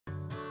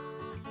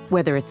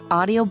Whether it's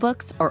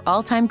audiobooks or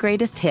all-time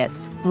greatest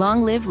hits,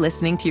 long live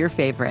listening to your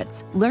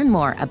favorites. Learn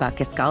more about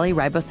Kisqali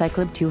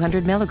Ribociclib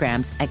 200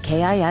 milligrams at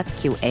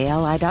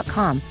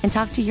KISQALI.com and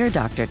talk to your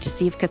doctor to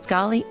see if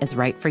Kisqali is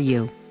right for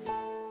you.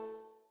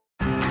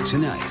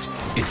 Tonight,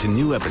 it's a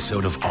new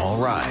episode of All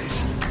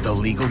Rise, the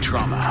legal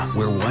drama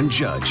where one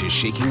judge is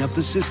shaking up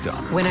the system.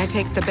 When I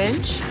take the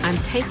bench, I'm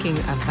taking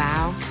a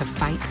vow to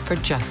fight for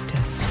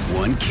justice.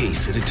 One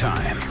case at a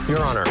time.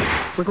 Your Honor.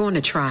 We're going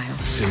to trial.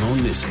 Simone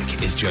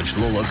Missick is Judge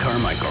Lola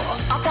Carmichael.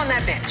 Up on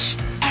that bench.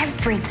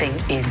 Everything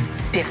is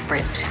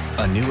different.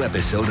 A new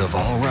episode of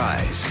All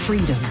Rise.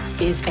 Freedom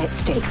is at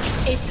stake.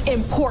 It's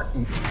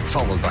important.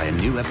 Followed by a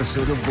new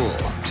episode of Bull,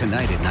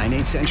 tonight at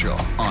 9/8 Central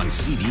on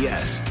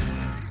CBS.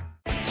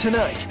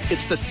 Tonight,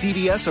 it's the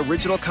CBS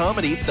original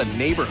comedy, The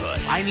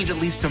Neighborhood. I need at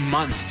least a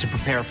month to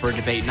prepare for a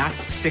debate, not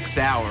 6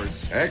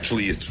 hours.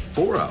 Actually, it's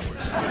 4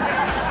 hours.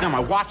 No, my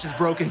watch is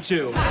broken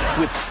too.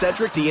 With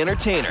Cedric the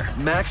Entertainer,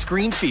 Max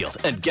Greenfield,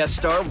 and guest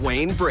star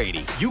Wayne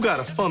Brady. You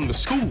gotta fund the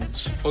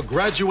schools or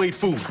graduate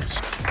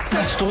fools.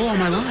 I stole all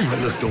my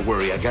lines. Look, don't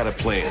worry, I got a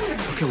plan.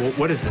 Okay, well,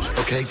 what is it?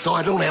 Okay, so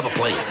I don't have a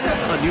plan.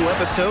 A new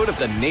episode of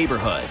The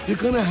Neighborhood. You're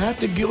gonna have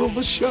to give them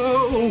a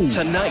show.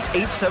 Tonight,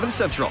 8/7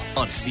 Central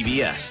on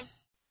CBS.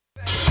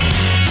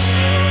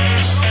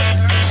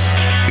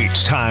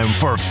 It's time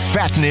for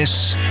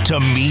fatness to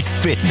meet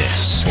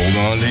fitness. Hold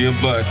on to your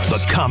butt. The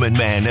common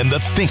man and the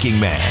thinking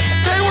man.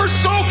 They were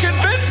so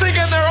convincing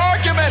in their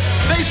argument.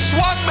 They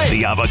swung me.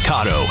 The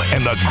avocado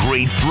and the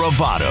great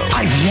bravado.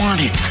 I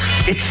want it.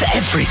 It's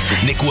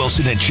everything. Nick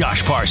Wilson and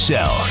Josh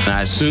Parcell.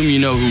 I assume you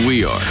know who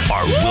we are.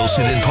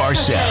 Wilson and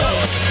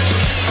Parcell.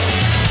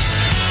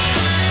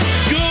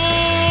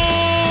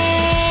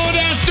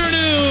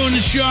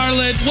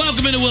 Charlotte.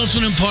 Welcome into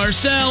Wilson and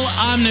Parcell.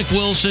 I'm Nick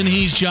Wilson.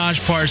 He's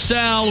Josh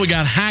Parcell. We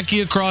got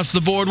Hacky across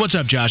the board. What's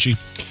up, Joshy?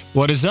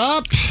 What is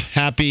up?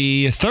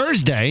 Happy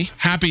Thursday.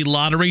 Happy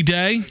Lottery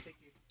Day.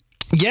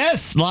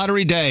 Yes,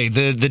 Lottery Day.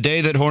 The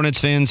day that Hornets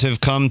fans have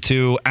come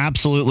to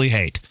absolutely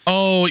hate.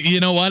 Oh, you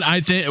know what?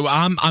 I think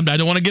I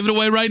don't want to give it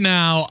away right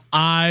now.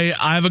 I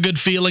have a good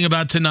feeling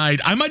about tonight.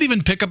 I might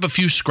even pick up a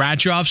few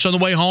scratch-offs on the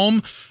way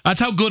home.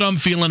 That's how good I'm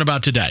feeling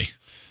about today.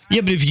 Yeah,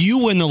 but if you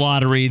win the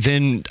lottery,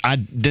 then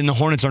the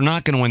Hornets are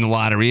not going to win the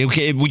lottery.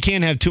 Okay, we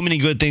can't have too many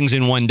good things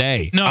in one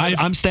day. No,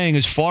 I'm staying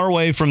as far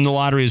away from the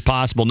lottery as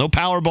possible. No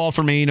Powerball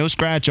for me, no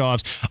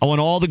scratch-offs. I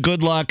want all the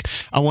good luck.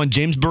 I want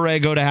James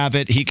Borrego to have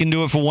it. He can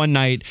do it for one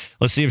night.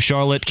 Let's see if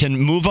Charlotte can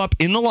move up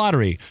in the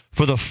lottery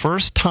for the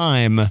first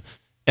time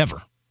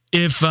ever.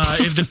 If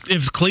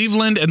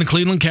Cleveland and the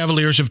Cleveland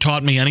Cavaliers have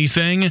taught me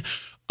anything,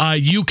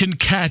 you can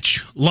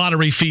catch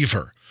lottery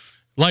fever.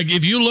 Like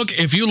if you look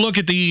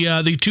at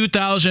the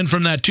 2000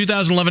 from that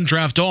 2011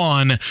 draft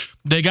on,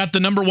 they got the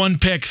number one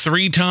pick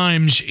 3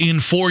 times in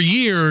 4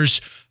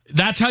 years.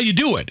 That's how you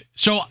do it.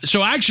 So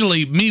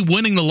actually, me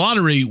winning the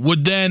lottery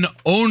would then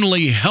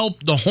only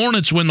help the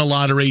Hornets win the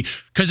lottery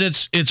because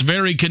it's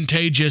very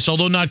contagious,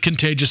 although not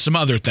contagious some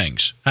other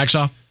things.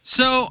 Hacksaw?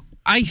 So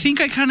I think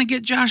I kind of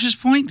get Josh's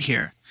point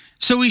here.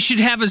 So we should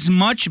have as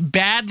much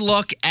bad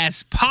luck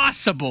as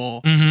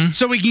possible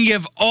so we can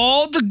give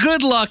all the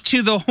good luck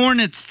to the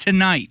Hornets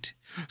tonight.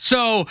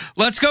 So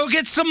let's go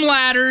get some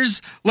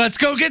ladders. Let's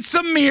go get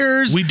some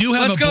mirrors. We do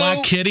have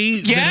black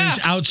kitty that is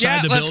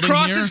outside the building let's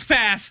cross here. its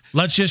path.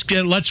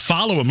 Let's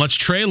follow him. Let's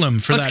trail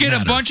him for Let's get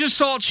a bunch of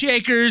salt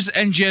shakers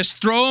and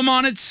just throw them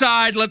on its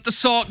side. Let the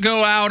salt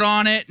go out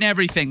on it and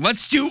everything.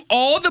 Let's do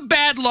all the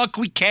bad luck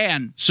we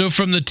can. So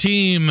from the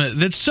team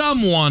that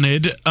some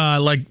wanted,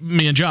 like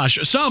me and Josh,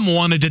 some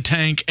wanted to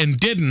tank and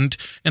didn't,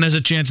 and has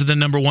a chance at the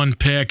number one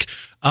pick.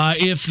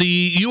 If the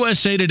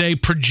USA Today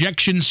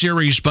projection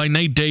series by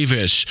Nate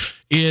Davis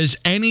is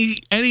any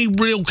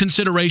real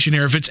consideration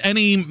here, if it's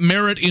any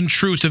merit in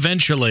truth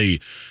eventually,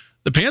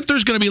 the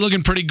Panthers going to be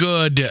looking pretty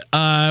good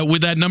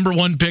with that number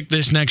one pick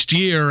this next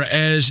year,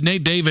 as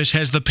Nate Davis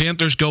has the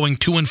Panthers going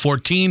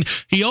 2-14.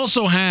 He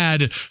also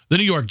had the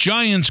New York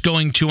Giants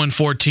going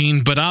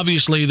 2-14, but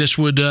obviously this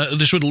would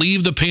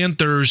leave the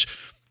Panthers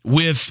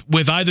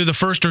with either the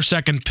first or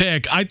second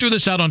pick. I threw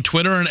this out on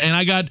Twitter, and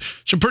I got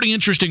some pretty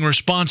interesting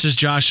responses,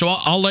 Josh, so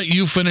I'll let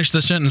you finish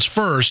the sentence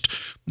first.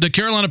 The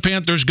Carolina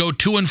Panthers go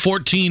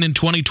 2-14 in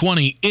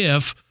 2020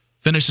 if,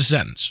 finish the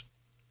sentence.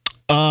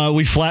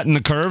 We flatten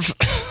the curve,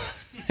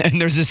 and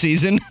there's a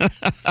season.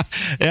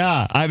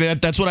 Yeah, I mean,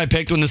 that's what I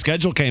picked when the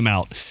schedule came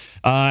out.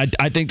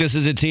 I think this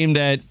is a team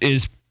that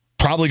is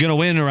probably going to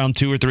win around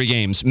 2 or 3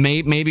 games,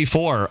 maybe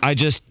 4.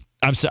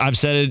 I've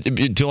said it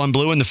until I'm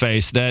blue in the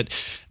face that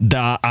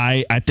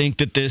I think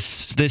that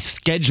this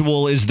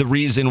schedule is the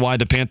reason why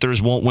the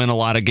Panthers won't win a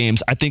lot of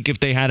games. I think if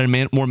they had a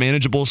more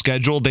manageable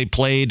schedule, they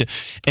played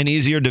an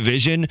easier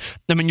division.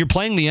 I mean, you're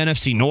playing the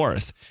NFC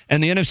North,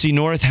 and the NFC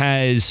North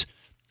has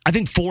I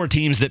think 4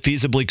 teams that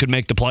feasibly could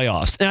make the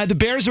playoffs. The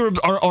Bears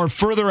are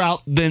further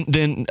out than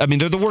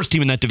they're the worst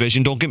team in that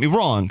division, don't get me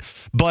wrong.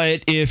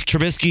 But if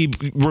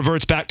Trubisky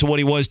reverts back to what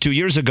he was 2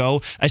 years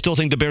ago, I still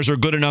think the Bears are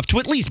good enough to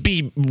at least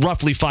be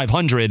roughly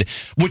 500,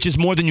 which is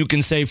more than you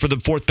can say for the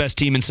 4th best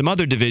team in some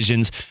other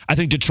divisions. I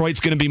think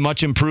Detroit's going to be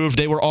much improved.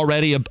 They were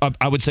already,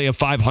 I would say, a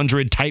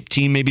 500 type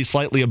team, maybe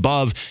slightly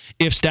above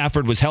if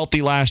Stafford was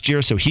healthy last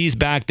year. So he's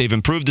back. They've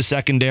improved the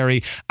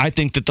secondary. I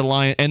think that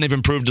and they've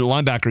improved the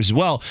linebackers as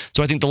well.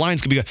 So I think the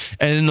Lions could be good.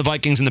 And then the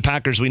Vikings and the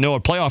Packers, we know, are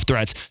playoff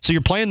threats. So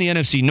you're playing the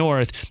NFC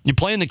North. You're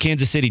playing the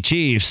Kansas City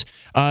Chiefs.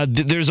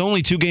 There's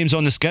only 2 games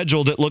on the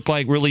schedule that look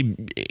like really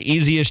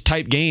easy-ish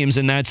type games,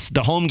 and that's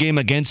the home game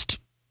against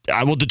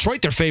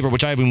Detroit, their favorite,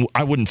 which I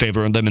wouldn't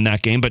favor them in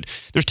that game. But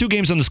there's 2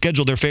 games on the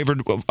schedule they're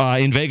favored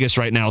in Vegas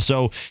right now.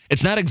 So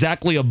it's not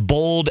exactly a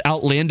bold,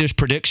 outlandish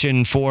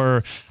prediction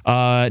for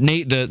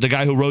Nate, the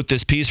guy who wrote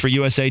this piece for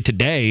USA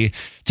Today,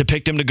 to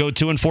pick them to go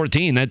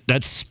 2-14.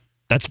 That's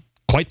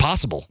quite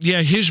possible.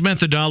 Yeah, his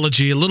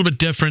methodology a little bit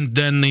different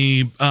than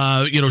the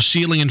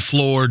ceiling and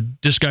floor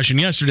discussion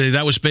yesterday.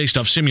 That was based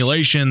off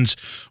simulations.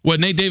 What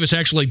Nate Davis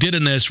actually did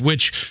in this,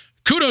 which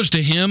kudos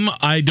to him.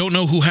 I don't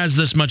know who has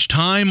this much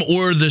time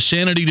or the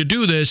sanity to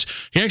do this.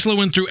 He actually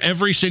went through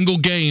every single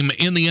game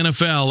in the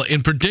NFL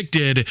and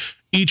predicted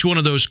each one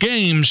of those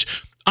games.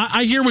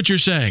 I hear what you're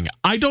saying.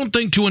 I don't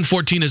think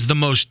 2-14 is the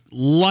most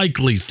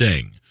likely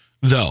thing,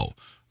 though.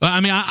 I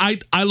mean,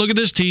 I look at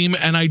this team,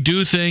 and I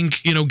do think,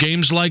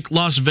 games like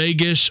Las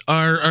Vegas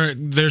are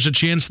there's a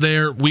chance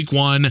there week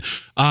 1.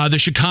 The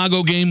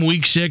Chicago game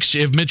week 6,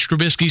 if Mitch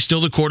Trubisky's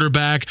still the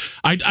quarterback.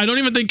 I don't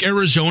even think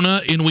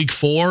Arizona in week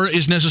 4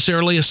 is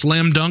necessarily a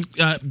slam dunk.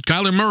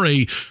 Kyler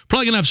Murray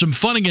probably going to have some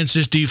fun against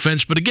this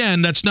defense, but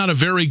again, that's not a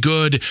very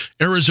good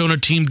Arizona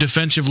team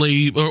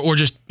defensively or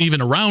just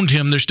even around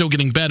him. They're still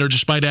getting better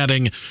despite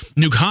adding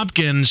Nuke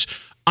Hopkins.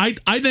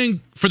 I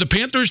think for the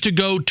Panthers to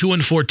go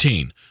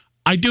 2-14,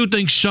 I do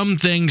think some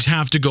things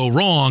have to go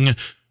wrong.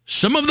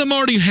 Some of them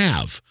already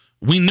have.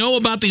 We know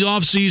about the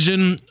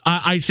offseason.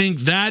 I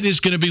think that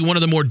is going to be one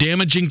of the more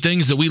damaging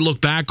things that we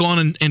look back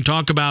on and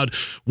talk about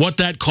what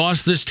that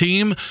cost this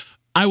team.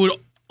 I would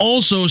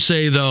also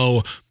say,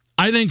 though,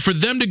 I think for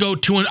them to go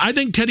I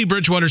think Teddy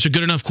Bridgewater's a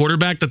good enough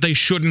quarterback that they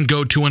shouldn't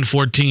go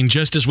 2-14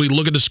 just as we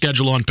look at the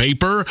schedule on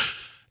paper.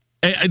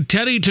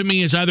 Teddy, to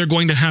me, is either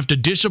going to have to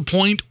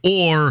disappoint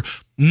or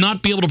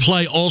not be able to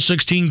play all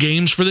 16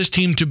 games for this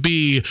team to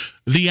be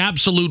the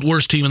absolute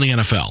worst team in the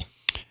NFL.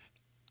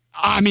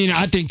 I mean,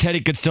 I think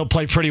Teddy could still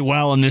play pretty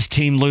well and this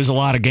team lose a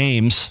lot of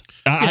games.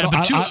 I'm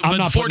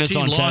not putting this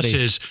on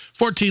Teddy.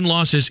 14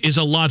 losses is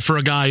a lot for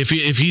a guy if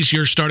he's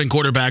your starting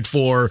quarterback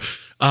for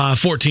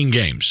 16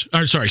 games.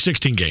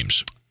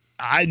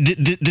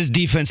 This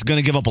defense is going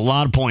to give up a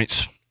lot of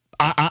points.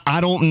 I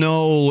don't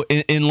know,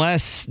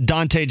 unless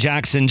Dante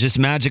Jackson just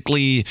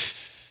magically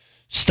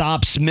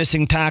stops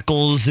missing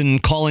tackles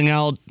and calling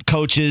out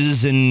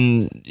coaches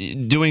and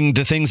doing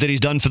the things that he's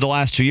done for the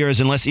last 2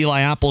 years, unless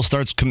Eli Apple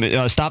stops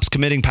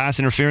committing pass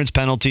interference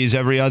penalties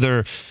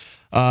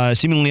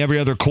seemingly every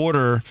other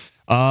quarter,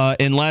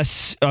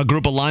 unless a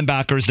group of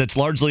linebackers that's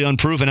largely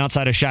unproven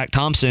outside of Shaq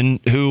Thompson,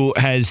 who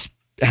has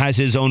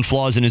his own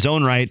flaws in his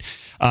own right,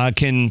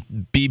 can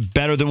be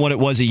better than what it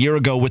was a year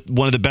ago with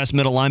one of the best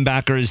middle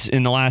linebackers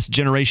in the last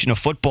generation of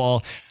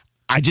football.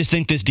 I just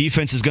think this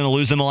defense is going to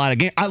lose them a lot of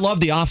games. I love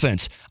the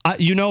offense.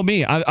 You know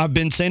me. I've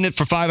been saying it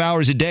for 5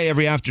 hours a day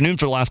every afternoon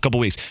for the last couple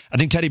of weeks. I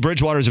think Teddy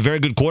Bridgewater is a very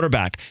good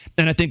quarterback.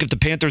 And I think if the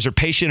Panthers are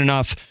patient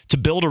enough to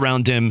build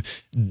around him,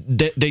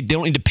 they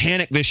don't need to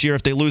panic this year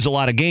if they lose a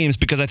lot of games,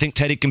 because I think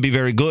Teddy can be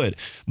very good.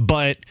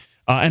 But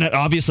and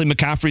obviously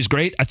McCaffrey's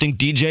great. I think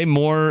DJ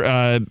Moore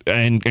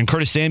and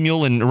Curtis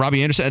Samuel and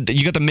Robbie Anderson,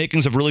 you got the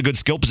makings of really good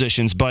skill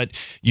positions, but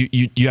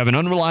you have an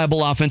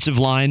unreliable offensive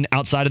line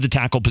outside of the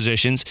tackle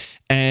positions,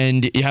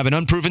 and you have an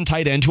unproven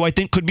tight end who I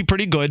think could be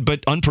pretty good,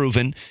 but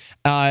unproven.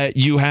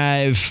 You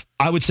have,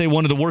 I would say,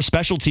 one of the worst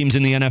special teams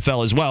in the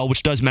NFL as well,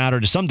 which does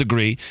matter to some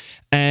degree,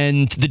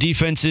 and the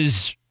defense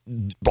is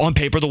on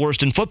paper the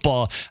worst in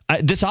football.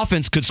 This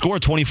offense could score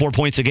 24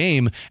 points a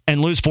game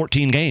and lose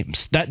 14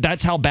 games.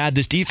 That's how bad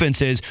this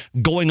defense is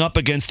going up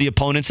against the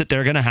opponents that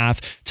they're going to have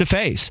to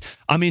face.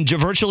 I mean,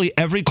 virtually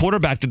every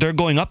quarterback that they're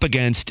going up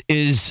against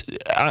is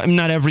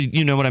not every,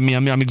 you know what I mean?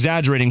 I'm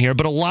exaggerating here,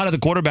 but a lot of the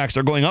quarterbacks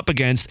they're going up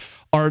against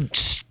are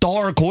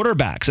star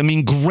quarterbacks. I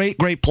mean,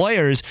 great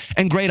players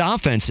and great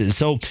offenses.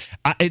 So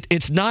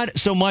it's not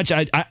so much.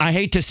 I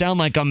hate to sound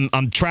like I'm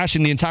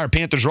trashing the entire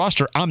Panthers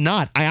roster. I'm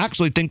not. I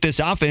actually think this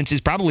offense is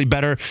probably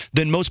better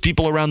than most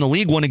people around the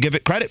league want to give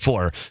it credit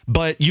for.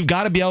 But you've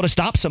got to be able to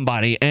stop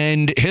somebody.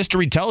 And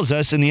history tells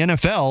us in the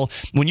NFL,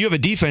 when you have a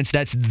defense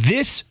that's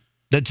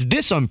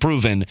this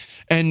unproven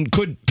and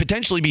could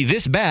potentially be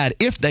this bad,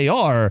 if they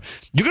are,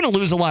 you're going to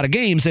lose a lot of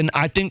games. And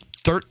I think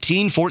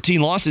 13,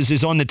 14 losses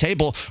is on the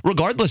table,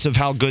 regardless of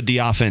how good the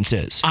offense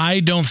is. I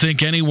don't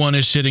think anyone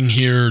is sitting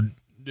here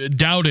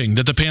doubting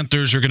that the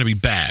Panthers are going to be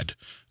bad.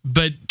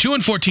 But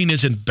 2-14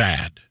 isn't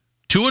bad.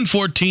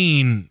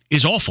 2-14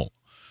 is awful.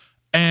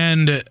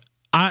 And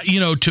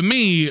To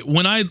me,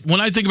 when I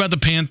think about the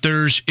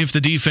Panthers, if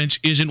the defense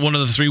isn't one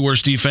of the 3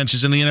 worst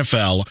defenses in the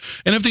NFL,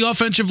 and if the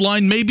offensive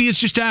line maybe it's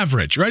just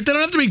average, right? They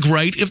don't have to be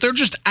great. If they're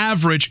just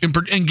average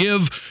and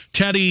give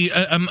Teddy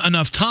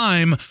enough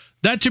time,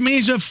 that to me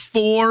is a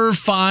 4,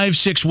 5,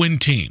 6 win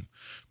team.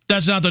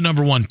 That's not the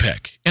number 1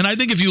 pick. And I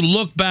think if you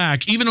look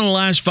back, even in the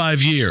last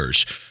 5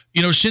 years,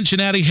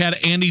 Cincinnati had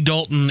Andy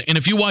Dalton, and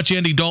if you watch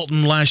Andy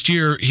Dalton last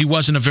year, he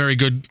wasn't a very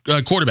good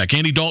quarterback.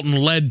 Andy Dalton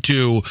led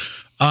to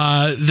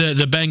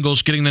the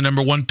Bengals getting the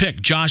number 1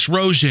 pick. Josh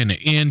Rosen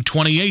in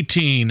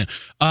 2018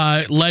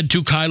 led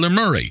to Kyler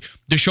Murray.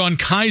 DeShone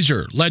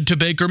Kizer led to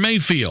Baker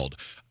Mayfield.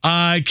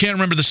 I can't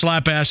remember the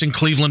slap ass in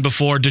Cleveland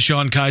before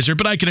DeShone Kizer,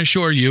 but I can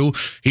assure you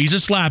he's a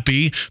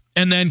slappy.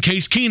 And then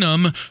Case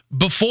Keenum,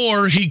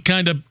 before he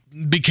kind of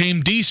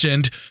became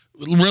decent,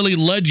 really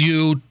led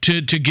you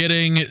to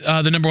getting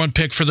the number 1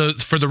 pick for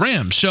the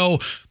Rams. So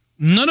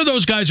none of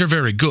those guys are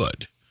very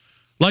good.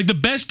 Like the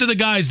best of the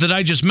guys that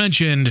I just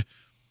mentioned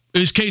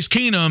is Case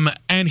Keenum,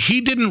 and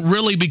he didn't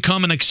really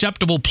become an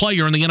acceptable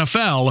player in the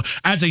NFL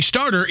as a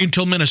starter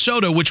until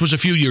Minnesota, which was a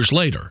few years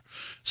later.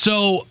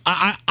 So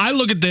I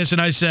look at this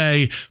and I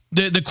say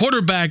the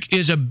quarterback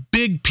is a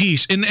big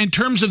piece. In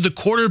terms of the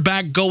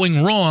quarterback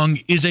going wrong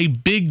is a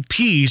big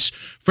piece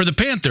for the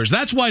Panthers.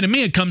 That's why, to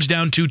me, it comes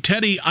down to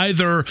Teddy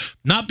either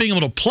not being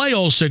able to play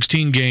all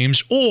 16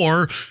 games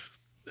or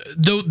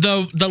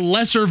the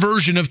lesser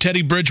version of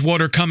Teddy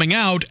Bridgewater coming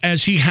out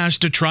as he has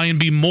to try and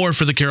be more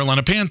for the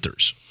Carolina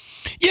Panthers.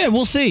 Yeah,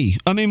 we'll see.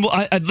 I mean,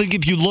 I think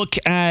if you look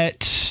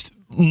at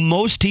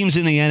most teams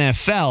in the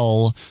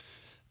NFL,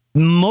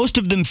 most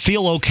of them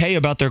feel okay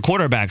about their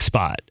quarterback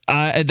spot.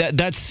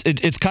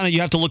 It's kind of,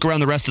 you have to look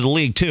around the rest of the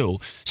league too.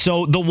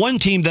 So the one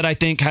team that I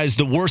think has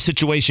the worst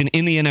situation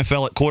in the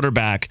NFL at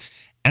quarterback,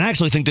 and I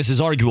actually think this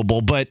is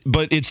arguable, but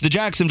it's the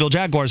Jacksonville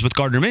Jaguars with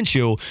Gardner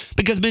Minshew,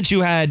 because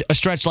Minshew had a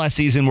stretch last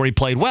season where he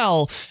played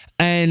well,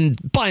 and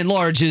by and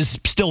large is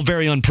still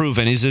very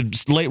unproven. He's a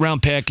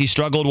late-round pick. He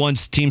struggled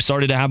once teams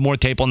started to have more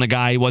tape on the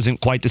guy. He wasn't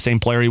quite the same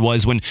player he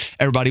was when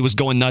everybody was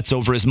going nuts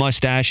over his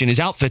mustache and his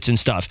outfits and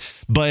stuff.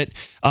 But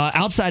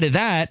outside of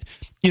that,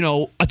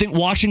 I think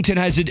Washington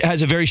has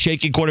a very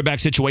shaky quarterback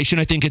situation.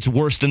 I think it's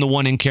worse than the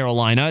one in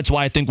Carolina. It's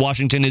why I think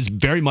Washington is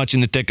very much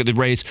in the thick of the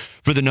race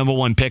for the number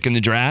 1 pick in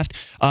the draft.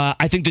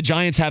 I think the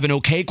Giants have an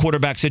okay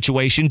quarterback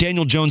situation.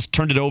 Daniel Jones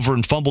turned it over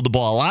and fumbled the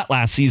ball a lot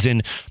last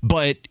season,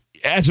 but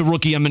as a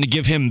rookie, I'm going to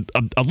give him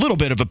a little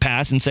bit of a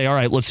pass and say, all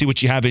right, let's see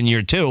what you have in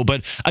year 2.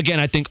 But again,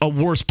 I think a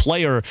worse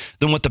player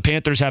than what the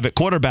Panthers have at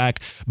quarterback.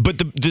 But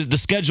the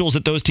schedules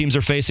that those teams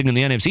are facing in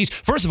the NFC East,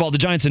 first of all, the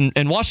Giants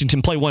and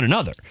Washington play one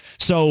another.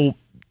 So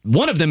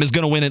one of them is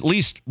going to win at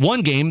least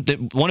one game,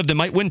 that one of them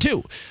might win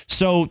 2.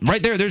 So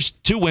right there's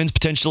 2 wins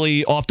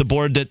potentially off the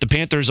board that the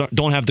Panthers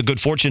don't have the good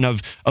fortune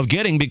of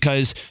getting,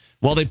 because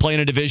they play in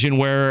a division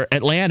where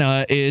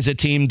Atlanta is a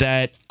team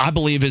that I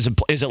believe is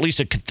at least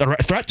a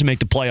threat to make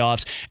the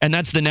playoffs, and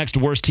that's the next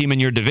worst team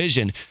in your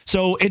division.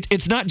 So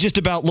it's not just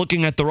about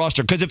looking at the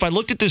roster, because if I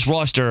looked at this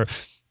roster,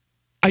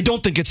 I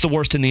don't think it's the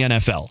worst in the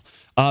NFL.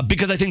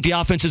 Because I think the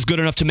offense is good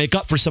enough to make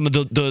up for some of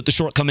the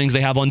shortcomings they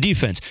have on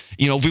defense.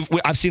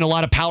 I've seen a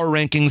lot of power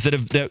rankings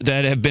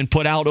that have been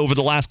put out over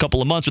the last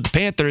couple of months with the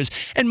Panthers,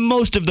 and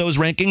most of those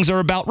rankings are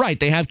about right.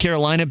 They have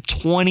Carolina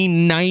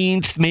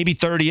 29th, maybe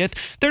 30th.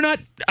 They're not.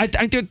 I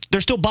think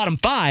they're still bottom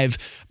 5,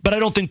 but I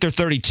don't think they're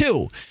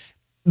 32.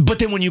 But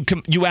then when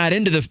you add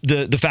into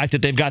the fact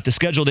that they've got the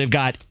schedule, they've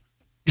got.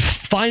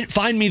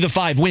 Find me the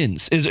 5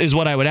 wins is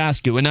what I would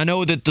ask you. And I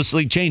know that this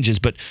league changes,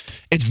 but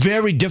it's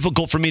very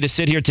difficult for me to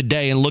sit here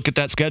today and look at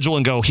that schedule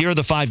and go, here are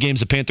the 5 games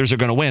the Panthers are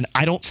going to win.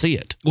 I don't see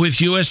it.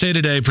 With USA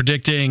Today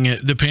predicting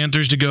the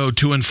Panthers to go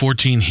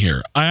 2-14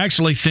 here, I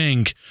actually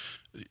think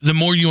the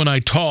more you and I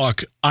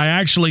talk, I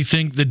actually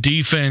think the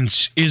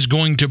defense is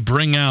going to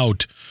bring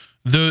out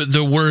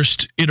the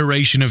worst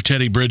iteration of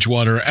Teddy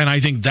Bridgewater, and I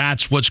think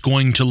that's what's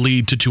going to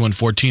lead to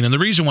 2-14. And the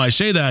reason why I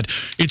say that,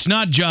 it's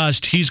not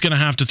just he's going to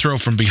have to throw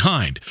from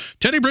behind.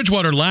 Teddy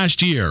Bridgewater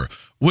last year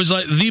was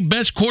like the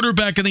best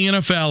quarterback in the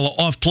NFL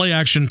off play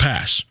action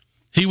pass.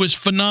 He was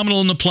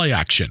phenomenal in the play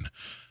action.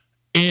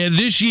 And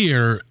this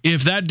year,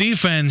 if that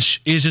defense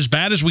is as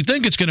bad as we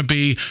think it's going to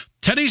be,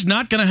 Teddy's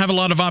not going to have a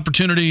lot of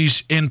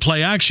opportunities in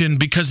play action,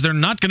 because they're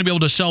not going to be able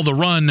to sell the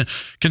run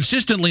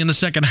consistently in the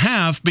second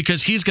half,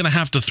 because he's going to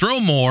have to throw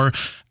more.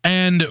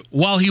 And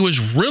while he was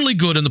really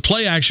good in the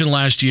play action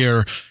last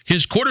year,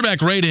 his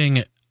quarterback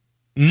rating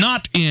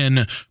not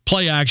in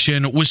play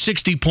action was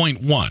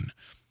 60.1.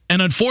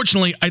 And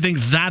unfortunately, I think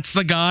that's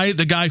the guy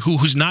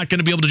who's not going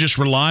to be able to just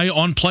rely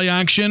on play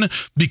action,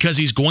 because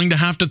he's going to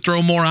have to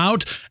throw more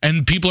out,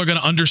 and people are going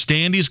to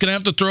understand he's going to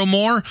have to throw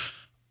more.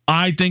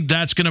 I think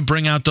that's going to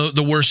bring out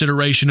the worst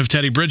iteration of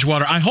Teddy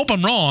Bridgewater. I hope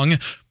I'm wrong,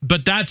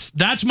 but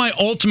that's my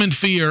ultimate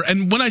fear.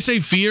 And when I say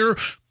fear,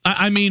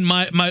 I mean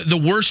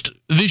the worst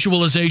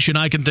visualization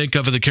I can think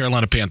of the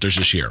Carolina Panthers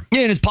this year.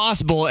 Yeah, and it's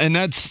possible, and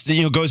that's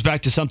goes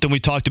back to something we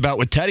talked about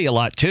with Teddy a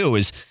lot too,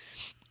 is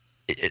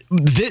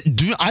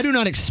I do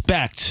not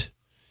expect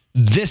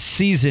this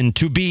season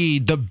to be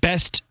the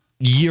best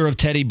year of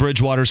Teddy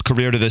Bridgewater's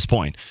career to this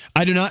point.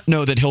 I do not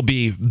know that he'll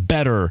be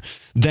better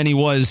than he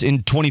was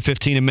in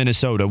 2015 in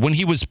Minnesota when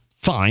he was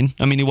fine.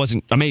 I mean, he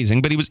wasn't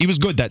amazing, but he was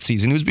good that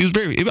season. He was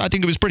I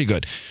think it was pretty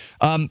good.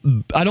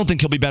 I don't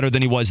think he'll be better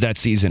than he was that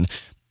season.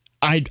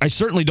 I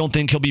certainly don't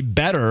think he'll be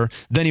better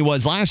than he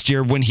was last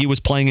year when he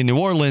was playing in New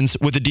Orleans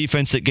with a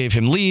defense that gave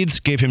him leads,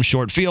 gave him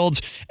short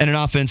fields, and an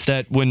offense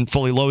that, when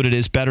fully loaded,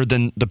 is better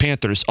than the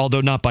Panthers,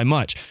 although not by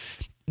much.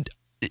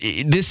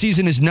 This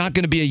season is not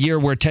going to be a year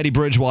where Teddy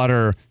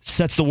Bridgewater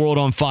sets the world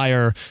on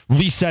fire,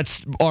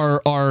 resets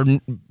our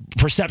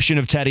perception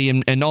of Teddy,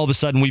 and all of a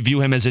sudden we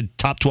view him as a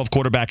top 12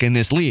 quarterback in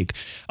this league.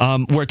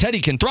 Where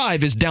Teddy can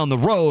thrive is down the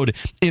road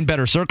in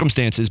better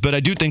circumstances. But I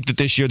do think that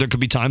this year there could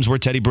be times where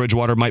Teddy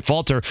Bridgewater might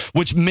falter,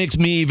 which makes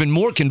me even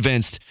more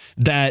convinced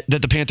that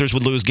the Panthers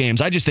would lose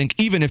games. I just think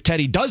even if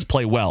Teddy does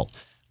play well,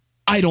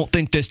 I don't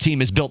think this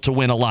team is built to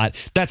win a lot.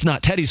 That's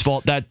not Teddy's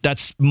fault.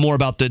 That's more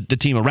about the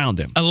team around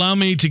him. Allow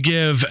me to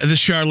give the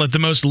Charlotte the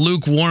most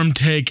lukewarm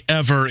take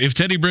ever. If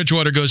Teddy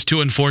Bridgewater goes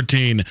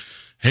 2-14,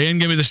 he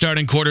ain't going to be the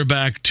starting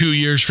quarterback 2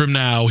 years from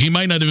now. He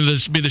might not even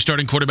be the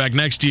starting quarterback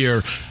next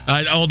year.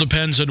 It all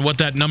depends on what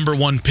that number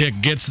one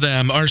pick gets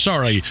them.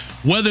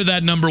 Whether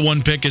that number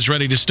one pick is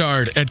ready to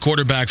start at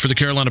quarterback for the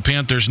Carolina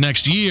Panthers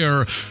next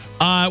year.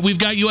 We've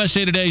got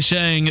USA Today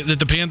saying that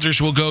the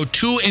Panthers will go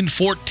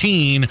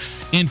 2-14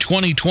 in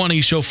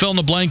 2020. So fill in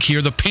the blank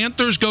here. The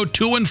Panthers go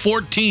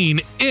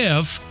 2-14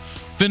 if...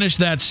 Finish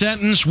that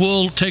sentence.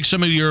 We'll take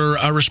some of your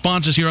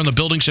responses here on the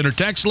Building Center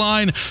text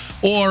line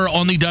or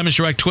on the Diamonds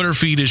Direct Twitter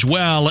feed as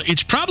well.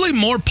 It's probably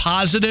more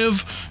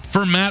positive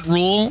for Matt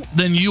Rule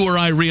than you or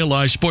I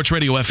realize. Sports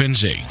Radio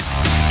FNZ.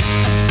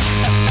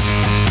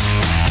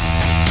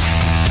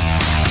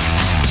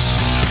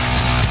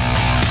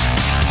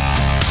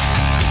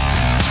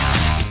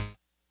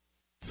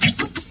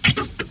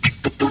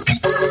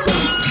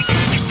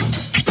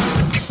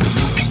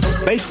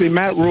 Basically,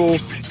 Matt Rule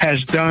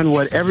has done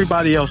what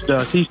everybody else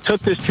does. He's took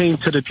this team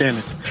to the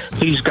dentist.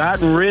 He's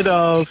gotten rid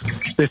of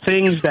the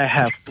things that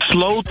have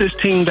slowed this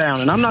team down.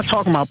 And I'm not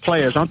talking about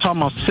players. I'm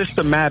talking about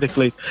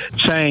systematically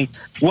saying,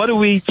 what do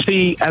we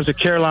see as a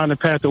Carolina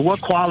Panther? What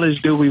qualities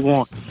do we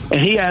want?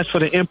 And he asked for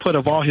the input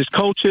of all his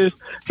coaches,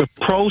 the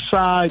pro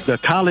side, the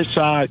college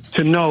side,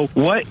 to know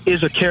what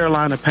is a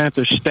Carolina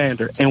Panther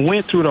standard, and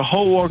went through the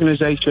whole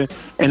organization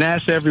and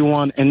asked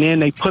everyone, and then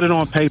they put it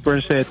on paper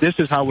and said, this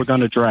is how we're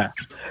going to draft.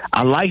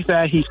 I like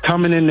that he's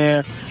coming in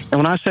there. And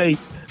when I say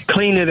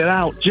cleaning it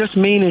out, just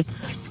meaning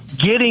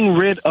getting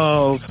rid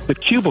of the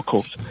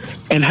cubicles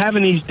and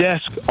having these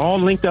desks all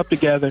linked up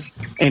together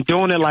and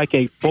doing it like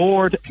a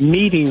board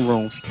meeting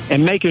room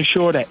and making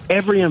sure that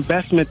every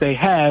investment they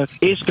have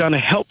is going to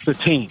help the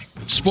team.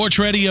 Sports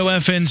Radio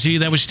FNZ,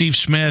 that was Steve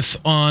Smith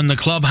on the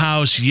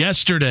Clubhouse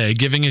yesterday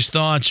giving his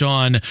thoughts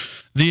on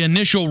the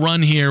initial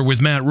run here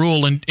with Matt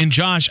Rule. And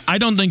Josh, I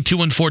don't think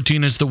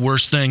 2-14 is the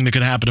worst thing that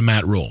could happen to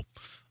Matt Rule.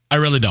 I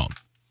really don't.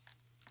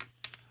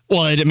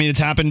 Well, I mean, it's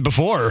happened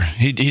before.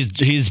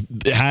 He's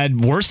had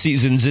worse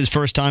seasons his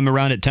first time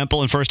around at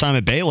Temple and first time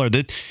at Baylor.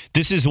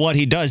 This is what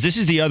he does. This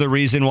is the other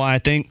reason why I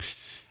think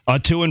a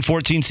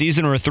 2-14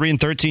 season or a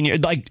 3-13 year,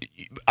 like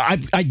I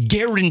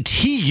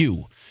guarantee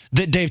you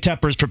that Dave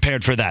Tepper is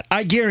prepared for that.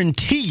 I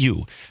guarantee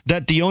you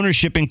that the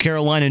ownership in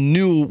Carolina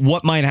knew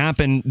what might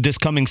happen this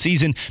coming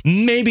season.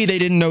 Maybe they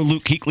didn't know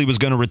Luke Kuechly was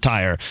going to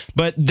retire,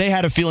 but they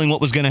had a feeling what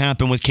was going to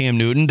happen with Cam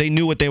Newton. They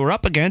knew what they were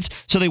up against,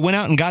 so they went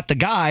out and got the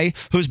guy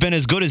who's been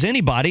as good as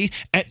anybody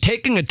at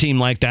taking a team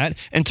like that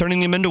and turning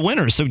them into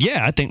winners. So,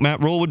 yeah, I think Matt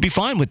Rule would be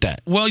fine with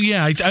that. Well,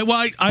 yeah, I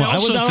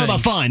don't know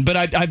about fine,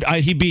 but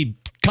he'd be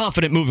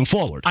confident moving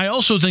forward. I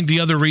also think the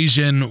other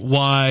reason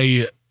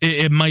why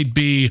it might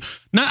be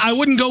not, I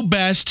wouldn't go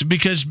best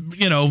because,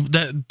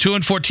 that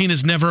 2-14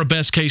 is never a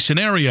best case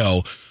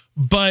scenario,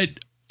 but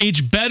it's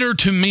better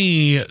to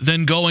me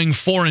than going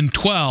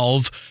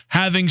 4-12,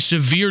 having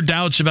severe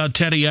doubts about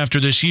Teddy after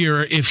this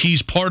year if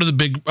he's part of a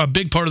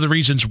big part of the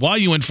reasons why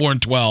you went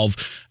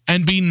 4-12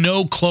 and be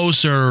no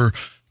closer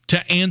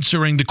to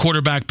answering the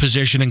quarterback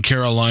position in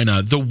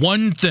Carolina. The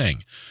one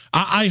thing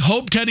I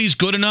hope Teddy's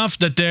good enough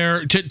that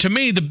to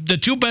me, the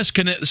two best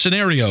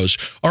scenarios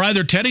are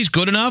either Teddy's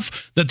good enough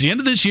that at the end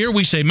of this year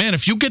we say, man,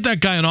 if you get that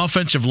guy on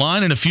offensive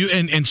line and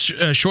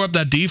shore up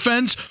that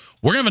defense,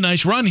 we're going to have a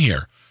nice run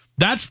here.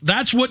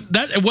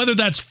 Whether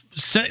that's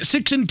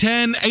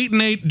 6-10,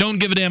 8-8, don't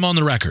give a damn on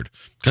the record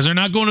because they're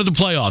not going to the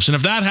playoffs. And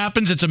if that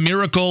happens, it's a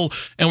miracle,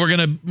 and we're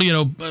going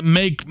to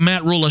make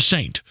Matt Rule a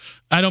saint.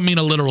 I don't mean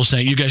a literal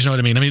saint. You guys know what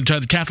I mean. I mean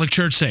the Catholic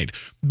Church saint.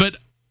 But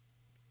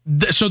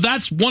so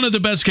that's one of the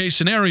best case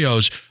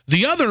scenarios.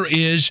 The other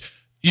is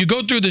you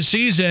go through the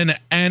season,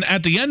 and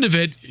at the end of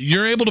it,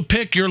 you're able to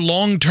pick your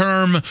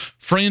long-term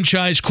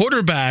franchise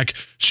quarterback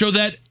so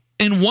that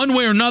in one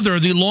way or another,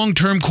 the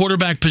long-term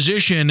quarterback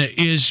position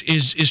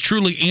is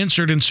truly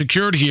answered and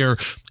secured here.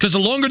 Because the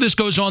longer this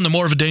goes on, the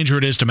more of a danger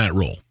it is to Matt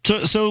Rule.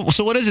 So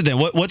what is it then?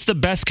 What's the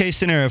best case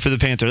scenario for the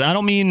Panthers? I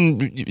don't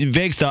mean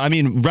vague stuff. I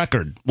mean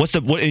record.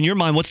 In your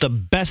mind, what's the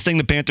best thing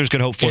the Panthers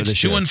could hope for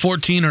this year?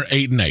 2-14 or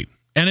 8-8.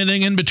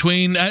 Anything in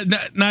between,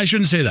 no, I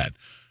shouldn't say that.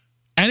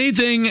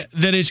 Anything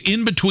that is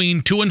in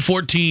between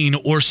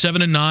 2-14 or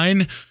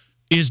 7-9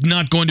 is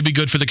not going to be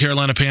good for the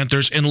Carolina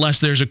Panthers unless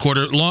there's a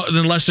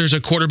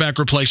quarterback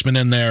replacement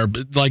in there,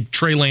 like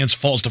Trey Lance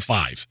falls to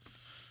 5.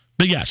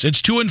 But yes,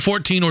 it's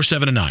 2-14 or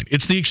 7-9.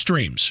 It's the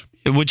extremes.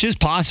 Which is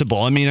possible.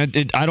 I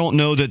mean, I don't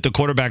know that the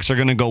quarterbacks are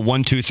going to go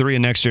 1, 2, 3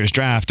 in next year's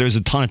draft. There's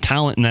a ton of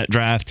talent in that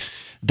draft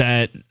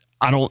that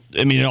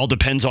it all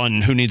depends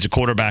on who needs a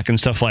quarterback and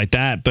stuff like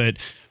that. But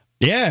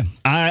yeah,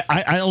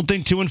 I don't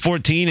think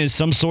 2-14 is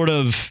some sort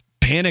of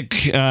panic,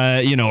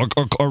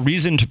 or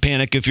reason to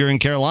panic if you're in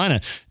Carolina.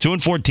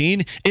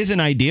 2-14 isn't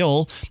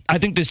ideal. I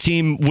think this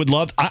team would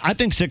love. I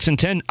think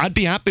 6-10. I'd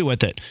be happy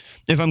with it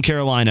if I'm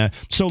Carolina,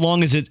 so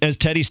long as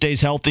Teddy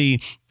stays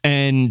healthy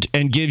and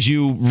gives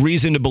you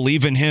reason to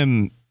believe in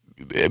him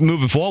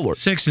moving forward.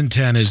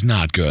 6-10 is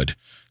not good.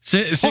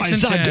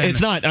 6-10.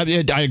 It's not.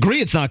 I agree,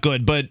 it's not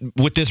good. But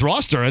with this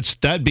roster,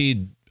 I'd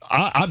be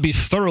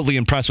thoroughly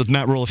impressed with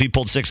Matt Rule if he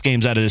pulled 6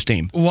 games out of this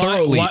team.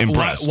 Thoroughly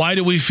impressed. Why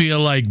do we feel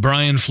like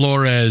Brian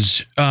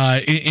Flores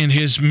in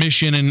his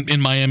mission in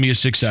Miami is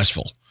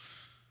successful?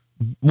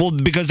 Well,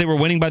 because they were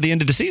winning by the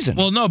end of the season.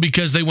 Well, no,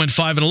 because they went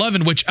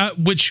 5-11, which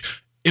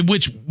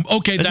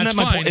okay, that's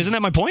fine. Isn't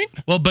that my point?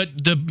 Well, but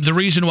the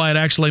reason why it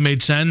actually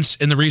made sense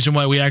and the reason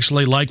why we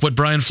actually like what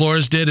Brian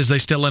Flores did is they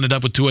still ended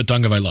up with Tua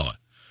Tagovailoa.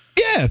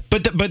 Yeah,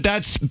 but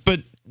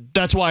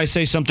that's why I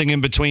say something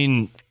in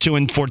between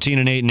 2-14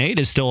 and 8-8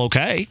 is still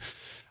okay.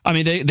 I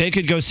mean, they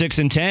could go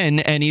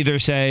 6-10 and either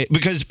say,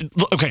 because,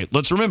 okay,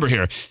 let's remember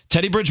here,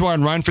 Teddy Bridgewater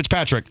and Ryan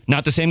Fitzpatrick,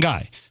 not the same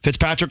guy.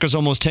 Fitzpatrick is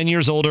almost 10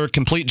 years older,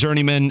 complete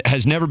journeyman,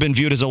 has never been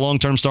viewed as a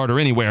long-term starter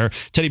anywhere.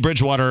 Teddy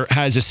Bridgewater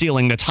has a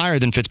ceiling that's higher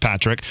than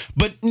Fitzpatrick,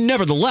 but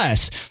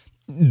nevertheless,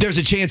 there's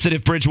a chance that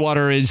if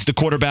Bridgewater is the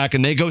quarterback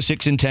and they go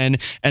 6-10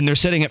 and they're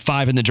sitting at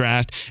 5 in the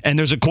draft and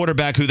there's a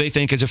quarterback who they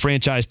think is a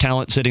franchise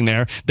talent sitting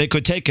there, they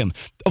could take him.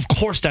 Of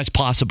course that's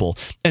possible.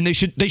 And they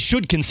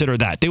should consider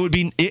that. They would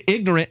be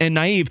ignorant and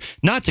naive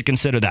not to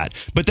consider that.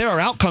 But there are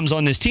outcomes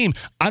on this team.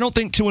 I don't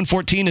think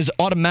 2-14 is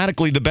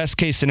automatically the best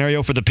case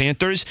scenario for the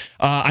Panthers.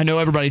 I know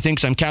everybody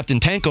thinks I'm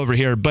Captain Tank over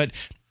here, but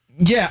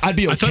yeah, I'd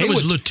be okay. I thought it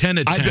was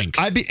Lieutenant Tank.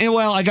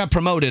 I got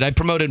promoted. I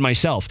promoted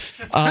myself.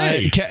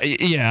 Hey.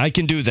 Yeah, I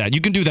can do that. You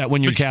can do that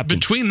when you're captain.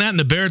 Between that and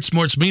the Barrett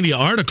Sports Media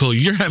article,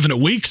 you're having a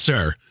week,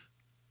 sir.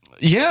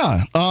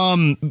 Yeah.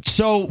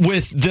 So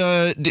with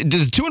the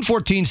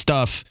 2-14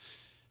 stuff,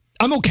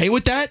 I'm okay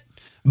with that.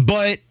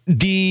 But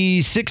the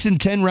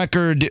 6-10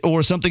 record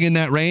or something in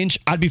that range,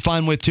 I'd be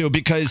fine with too,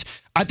 because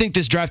I think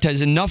this draft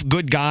has enough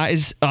good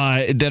guys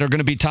that are going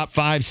to be top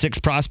 5, 6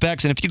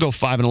 prospects. And if you go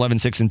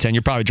 5-11, 6-10,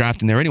 you're probably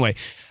drafting there anyway.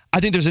 I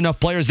think there's enough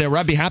players there where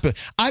I'd be happy.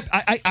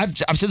 I've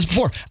said this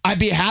before. I'd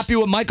be happy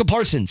with Micah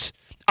Parsons.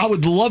 I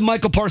would love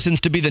Micah Parsons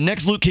to be the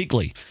next Luke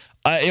Kuechly.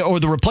 Or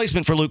the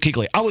replacement for Luke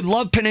Kuechly. I would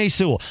love Penei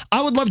Sewell.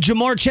 I would love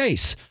Jamar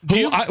Chase,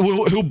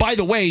 who, by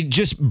the way,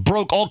 just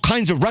broke all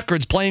kinds of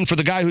records playing for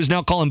the guy who's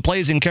now calling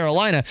plays in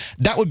Carolina.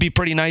 That would be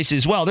pretty nice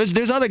as well.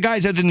 There's other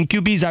guys other than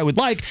QBs I would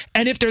like,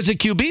 and if there's a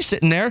QB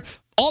sitting there,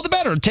 all the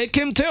better. Take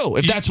him too,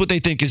 if that's what they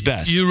think is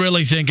best. You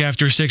really think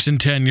after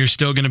 6-10 you're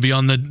still going to be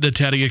on the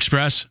Teddy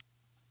Express?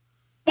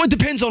 Well, it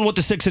depends on what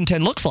the 6-10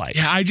 looks like.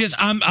 Yeah,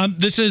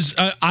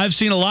 I've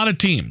seen a lot of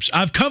teams.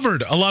 I've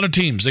covered a lot of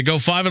teams that go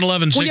 5-11,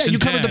 6-10. Well, yeah, you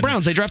covered the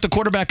Browns. They draft a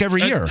quarterback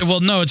every year. Well,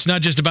 no, it's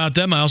not just about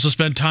them. I also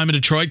spent time in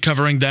Detroit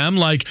covering them.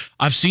 Like,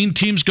 I've seen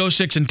teams go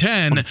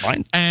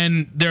 6-10,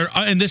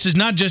 and this is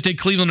not just a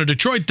Cleveland or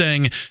Detroit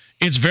thing.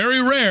 It's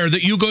very rare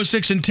that you go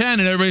 6-10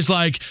 and everybody's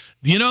like,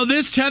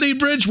 this Teddy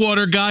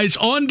Bridgewater guy's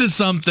onto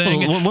something.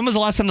 Well, when was the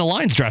last time the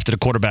Lions drafted a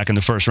quarterback in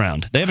the first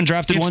round? They haven't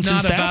drafted one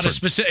since Stafford.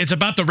 It's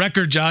about the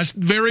record, Josh.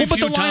 But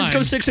the Lions go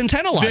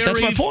 6-10 a lot.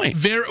 That's my point.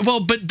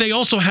 But they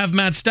also have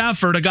Matt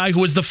Stafford, a guy who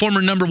was the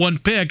former number 1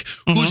 pick,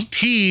 who's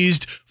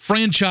teased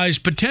franchise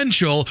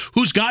potential,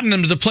 who's gotten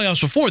him to the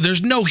playoffs before.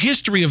 There's no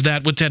history of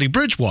that with Teddy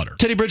Bridgewater.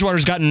 Teddy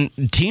Bridgewater's gotten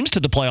teams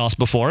to the playoffs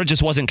before. It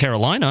just wasn't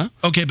Carolina.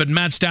 Okay, but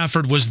Matt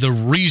Stafford was the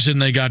reason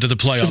they got to the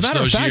playoffs. As a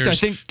matter of fact, years. I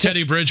think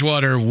Teddy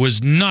Bridgewater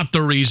was not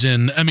the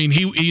reason. I mean,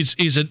 he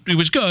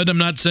was good. I'm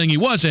not saying he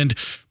wasn't,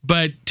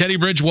 but Teddy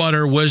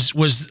Bridgewater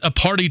was a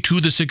party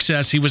to the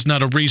success. He was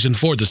not a reason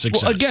for the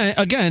success. Well,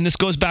 again, this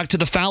goes back to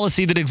the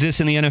fallacy that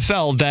exists in the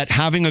NFL that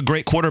having a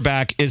great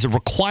quarterback is a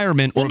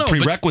requirement or a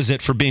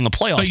prerequisite for being a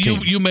playoff team.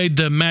 But you made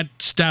the Matt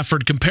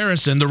Stafford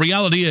comparison. The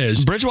reality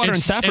is Bridgewater and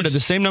Stafford have the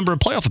same number of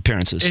playoff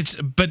appearances.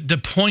 But the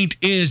point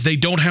is they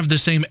don't have the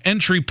same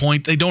entry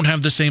point. They don't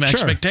have the same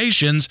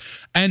expectations.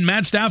 And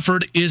Matt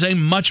Stafford is a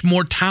much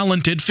more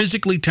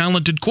physically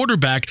talented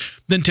quarterback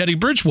than Teddy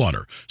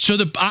Bridgewater. So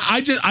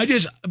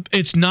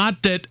it's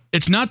not that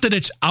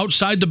it's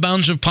outside the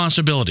bounds of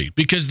possibility,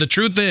 because the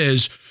truth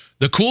is,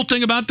 the cool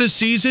thing about this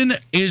season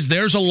is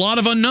there's a lot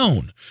of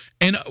unknown.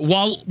 And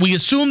while we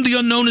assume the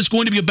unknown is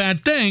going to be a bad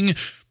thing,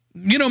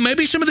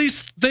 maybe some of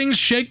these things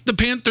shake the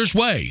Panthers'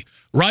 way.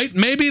 right?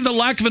 Maybe the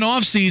lack of an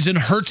offseason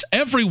hurts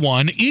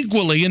everyone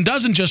equally and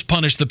doesn't just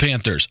punish the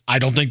Panthers. I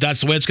don't think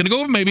that's the way it's going to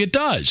go, but maybe it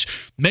does.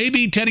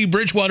 Maybe Teddy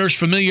Bridgewater's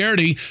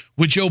familiarity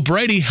with Joe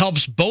Brady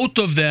helps both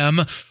of them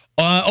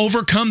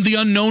overcome the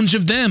unknowns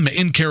of them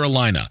in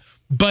Carolina.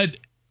 But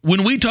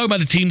when we talk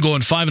about a team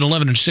going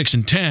 5-11 and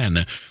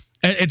 6-10,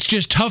 it's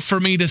just tough for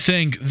me to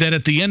think that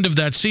at the end of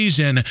that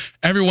season,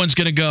 everyone's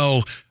going to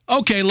go,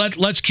 okay,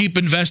 let's keep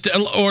investing,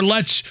 or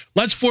let's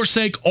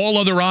forsake all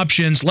other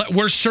options.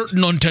 We're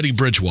certain on Teddy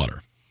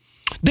Bridgewater.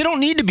 They don't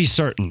need to be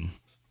certain.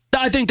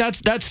 I think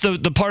that's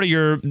the part of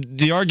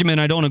the argument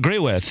I don't agree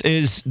with,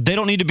 is they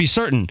don't need to be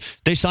certain.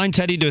 They signed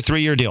Teddy to a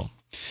 3-year deal.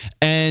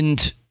 And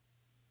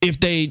if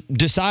they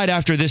decide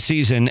after this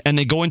season and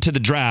they go into the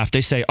draft,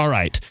 they say, all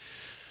right,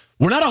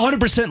 we're not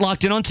 100%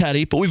 locked in on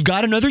Teddy, but we've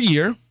got another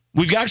year.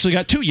 We've actually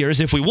got 2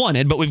 years if we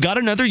wanted, but we've got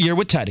another year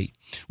with Teddy.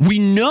 We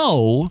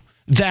know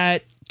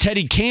that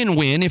Teddy can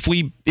win if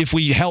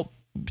we help,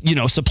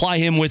 supply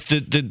him with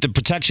the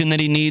protection that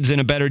he needs and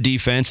a better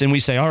defense. And we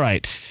say, all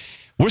right,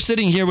 we're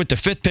sitting here with the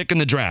 5th pick in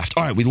the draft.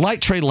 All right, we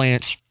like Trey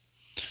Lance.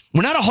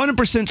 We're not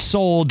 100%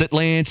 sold that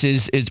Lance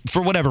is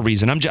for whatever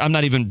reason. I'm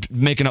not even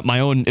making up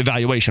my own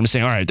evaluation. I'm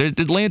saying, all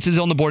right, Lance is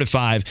on the board at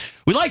 5.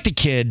 We like the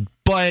kid,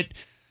 but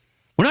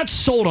we're not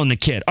sold on the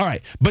kid. All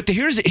right, but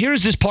here's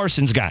this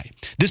Parsons guy.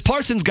 This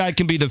Parsons guy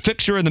can be the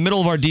fixture in the middle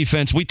of our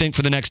defense, we think,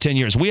 for the next 10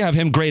 years. We have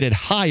him graded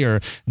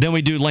higher than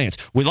we do Lance.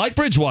 We like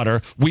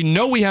Bridgewater. We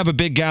know we have a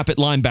big gap at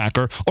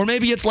linebacker, or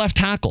maybe it's left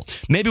tackle.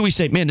 Maybe we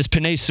say, man, this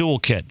Penei Sewell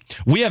kid.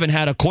 We haven't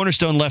had a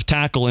cornerstone left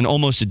tackle in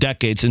almost a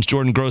decade since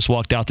Jordan Gross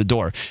walked out the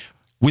door.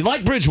 We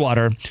like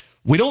Bridgewater.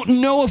 We don't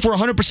know if we're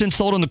 100%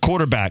 sold on the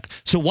quarterback,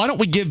 so why don't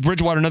we give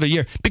Bridgewater another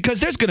year? Because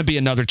there's going to be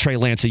another Trey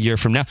Lance a year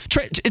from now.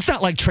 It's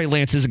not like Trey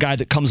Lance is a guy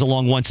that comes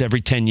along once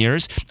every 10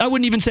 years. I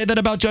wouldn't even say that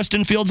about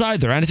Justin Fields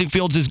either. I think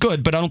Fields is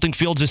good, but I don't think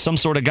Fields is some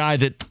sort of guy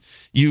that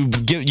you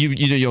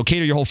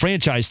cater your whole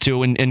franchise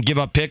to and give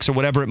up picks or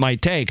whatever it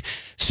might take.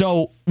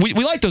 So we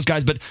like those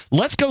guys, but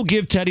let's go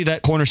give Teddy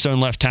that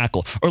cornerstone left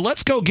tackle, or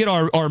let's go get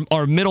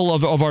our middle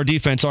of our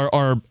defense,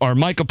 our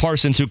Micah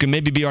Parsons, who can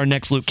maybe be our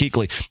next Luke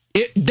Kuechly.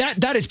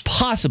 That is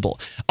possible.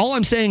 All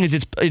I'm saying is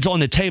it's on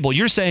the table.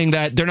 You're saying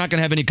that they're not going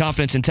to have any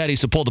confidence in Teddy,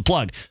 so pull the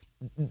plug.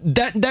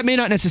 That may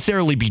not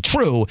necessarily be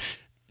true.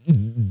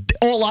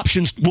 All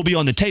options will be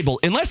on the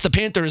table unless the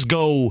Panthers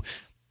go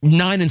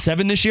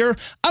 9-7 this year.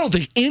 I don't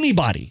think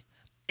anybody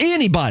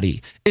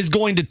is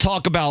going to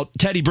talk about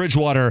Teddy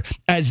Bridgewater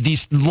as the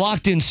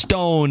locked in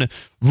stone,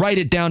 write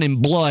it down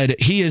in blood,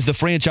 he is the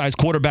franchise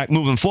quarterback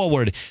moving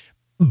forward.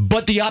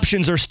 But the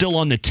options are still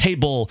on the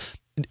table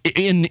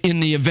in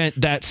the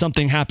event that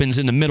something happens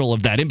in the middle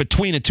of that, in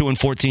between a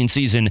 2-14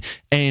 season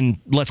and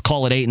let's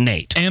call it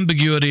 8-8.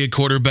 Ambiguity at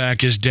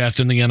quarterback is death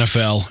in the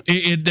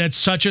NFL. That's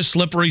such a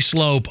slippery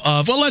slope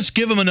of, well, let's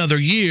give him another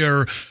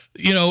year.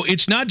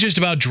 It's not just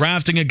about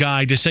drafting a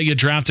guy to say you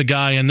draft a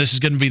guy and this is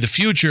going to be the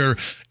future.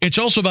 It's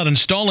also about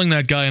installing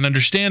that guy and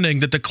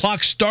understanding that the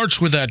clock starts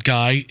with that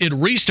guy, it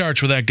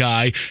restarts with that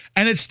guy,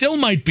 and it still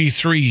might be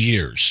 3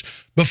 years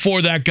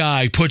before that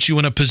guy puts you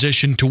in a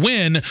position to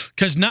win.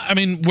 Because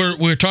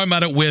we're talking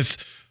about it with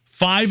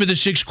 5 of the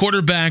 6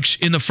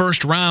 quarterbacks in the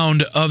first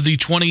round of the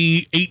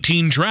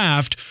 2018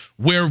 draft,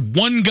 where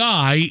one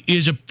guy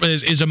is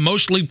a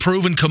mostly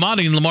proven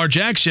commodity in Lamar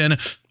Jackson.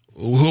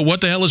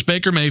 What the hell is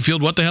Baker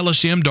Mayfield? What the hell is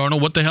Sam Darnold?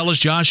 What the hell is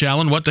Josh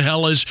Allen? What the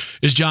hell is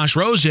Josh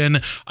Rosen?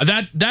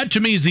 That to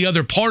me is the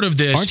other part of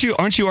this.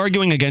 Aren't you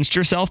arguing against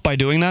yourself by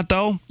doing that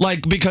though?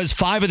 Like, because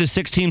 5 of the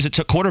 6 teams that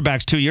took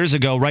quarterbacks 2 years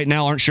ago right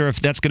now aren't sure if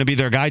that's going to be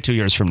their guy 2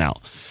 years from now.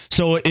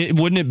 So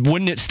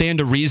wouldn't it stand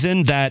to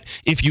reason that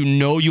if you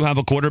know you have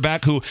a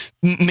quarterback who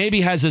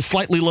maybe has a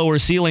slightly lower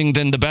ceiling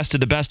than the best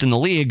of the best in the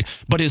league,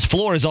 but his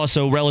floor is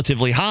also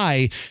relatively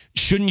high,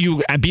 shouldn't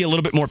you be a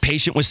little bit more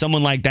patient with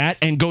someone like that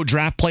and go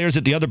draft players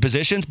at the other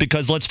positions?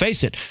 Because let's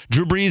face it,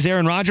 Drew Brees,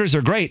 Aaron Rodgers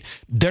are great.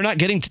 They're not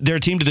getting their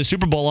team to the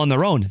Super Bowl on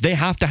their own. They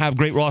have to have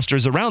great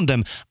rosters around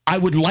them. I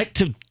would like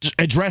to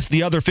address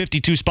the other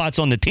 52 spots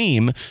on the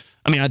team.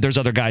 There's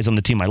other guys on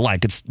the team I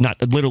like. It's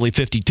not literally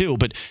 52,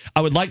 but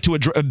I would like to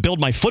build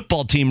my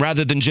football team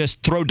rather than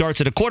just throw darts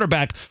at a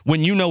quarterback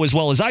when you know as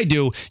well as I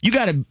do, you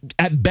got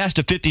at best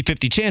a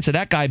 50-50 chance of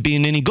that guy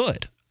being any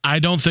good. I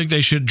don't think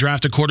they should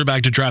draft a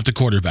quarterback to draft a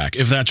quarterback,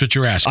 if that's what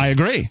you're asking. I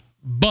agree.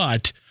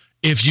 But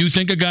if you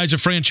think a guy's a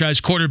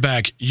franchise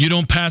quarterback, you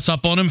don't pass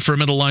up on him for a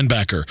middle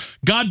linebacker.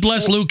 God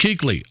bless Luke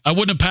Kuechly. I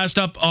wouldn't have passed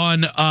up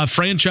on a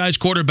franchise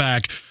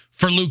quarterback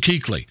for Luke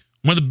Kuechly.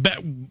 One of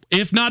the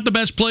if not the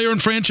best player in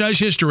franchise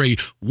history,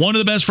 one of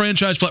the best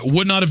franchise players,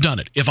 would not have done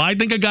it. If I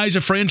think a guy's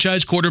a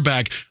franchise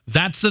quarterback,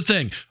 that's the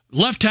thing.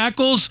 Left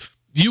tackles,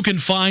 you can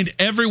find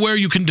everywhere.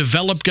 You can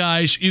develop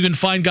guys. You can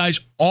find guys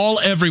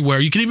all everywhere.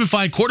 You can even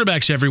find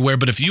quarterbacks everywhere.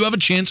 But if you have a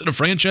chance at a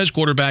franchise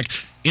quarterback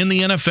in the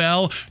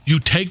NFL, you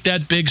take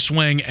that big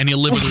swing and you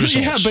live with the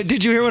results. Yeah, but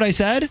did you hear what I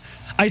said?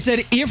 I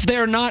said if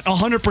they're not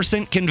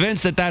 100%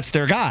 convinced that that's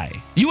their guy.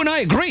 You and I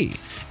agree.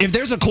 If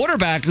there's a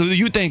quarterback who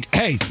you think,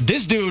 hey,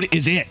 this dude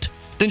is it,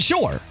 then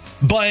sure.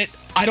 But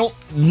I don't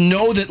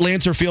know that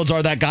Lancer Fields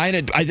are that guy,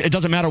 and it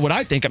doesn't matter what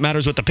I think. It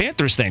matters what the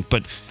Panthers think.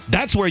 But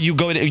that's where you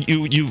go.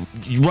 You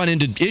run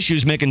into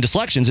issues making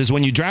selections is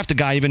when you draft a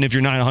guy, even if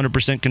you're not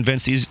 100%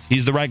 convinced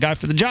he's the right guy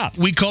for the job.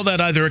 We call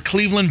that either a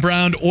Cleveland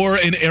Brown or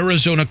an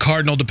Arizona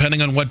Cardinal,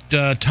 depending on what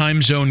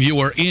time zone you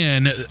are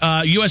in.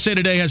 USA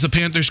Today has the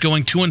Panthers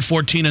going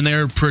 2-14 in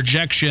their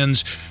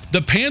projections.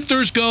 The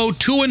Panthers go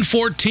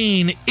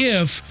 2-14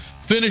 if.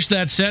 Finish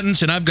that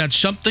sentence, and I've got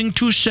something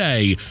to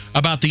say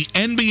about the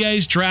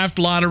NBA's draft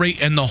lottery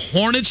and the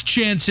Hornets'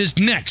 chances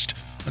next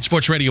on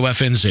Sports Radio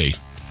FNZ.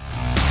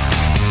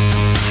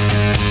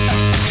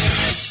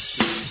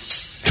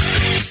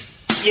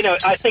 You know,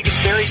 I think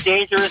it's very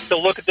dangerous to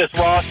look at this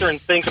roster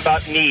and think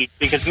about needs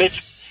because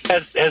Mitch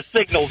has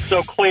signaled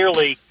so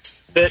clearly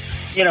that,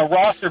 you know,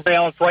 roster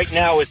balance right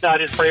now is not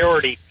his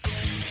priority.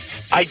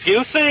 I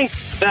do think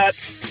that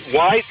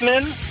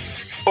Wiseman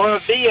or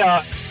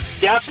Avila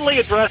definitely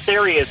address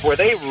areas where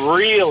they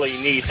really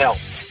need help.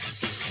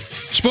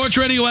 Sports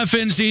Radio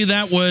FNZ,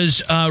 that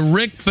was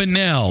Rick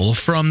Bonnell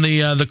from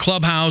the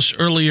clubhouse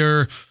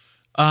earlier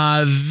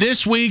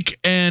this week,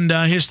 and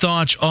his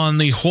thoughts on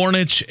the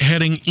Hornets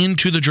heading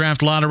into the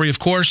draft lottery. Of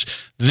course,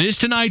 this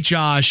tonight,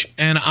 Josh,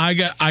 and I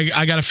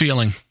got a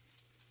feeling.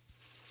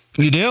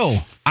 You do?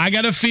 I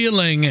got a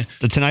feeling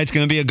that tonight's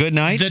going to be a good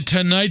night? That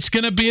tonight's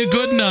going to be a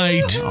good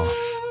night.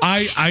 Oh.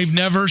 I've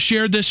never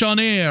shared this on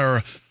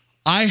air.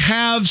 I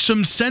have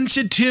some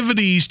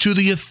sensitivities to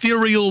the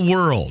ethereal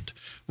world,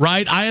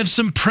 right? I have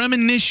some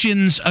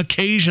premonitions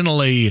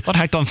occasionally. What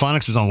Hacked on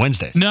Phonics was on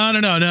Wednesdays? No.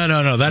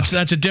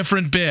 That's a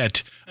different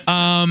bit.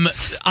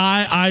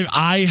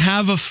 I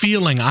have a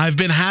feeling. I've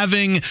been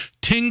having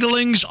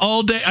tinglings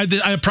all day.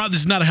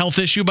 This is not a health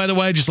issue, by the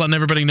way. Just letting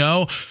everybody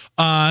know.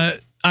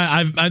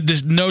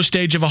 There's no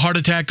stage of a heart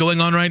attack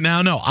going on right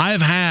now. No,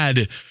 I've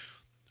had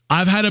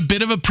a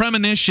bit of a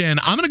premonition.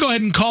 I'm going to go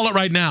ahead and call it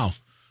right now.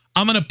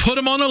 I'm going to put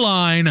them on the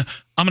line.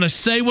 I'm going to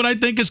say what I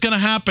think is going to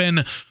happen.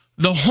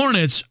 The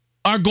Hornets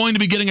are going to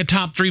be getting a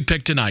top 3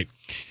 pick tonight.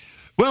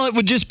 Well, it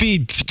would just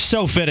be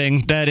so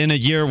fitting that in a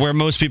year where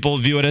most people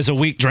view it as a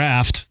weak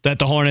draft, that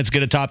the Hornets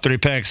get a top 3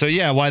 pick. So,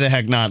 yeah, why the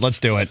heck not? Let's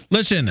do it.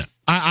 Listen,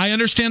 I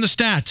understand the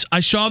stats. I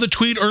saw the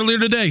tweet earlier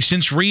today.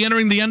 Since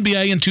re-entering the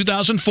NBA in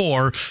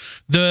 2004,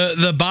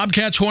 the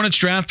Bobcats-Hornets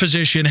draft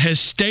position has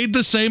stayed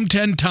the same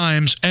 10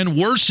 times and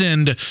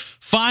worsened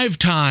 5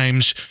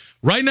 times.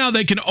 Right now,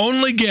 they can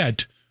only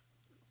get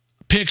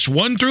picks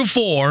 1 through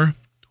 4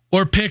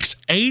 or picks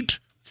 8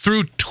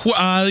 through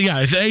 12,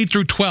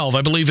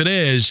 I believe it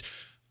is.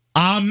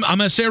 I'm going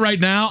to say right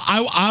now,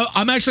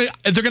 I'm actually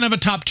they're going to have a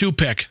top 2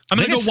 pick. I'm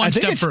going to go one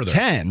step further.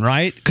 10,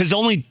 right? Because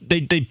only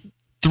they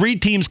 3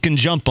 teams can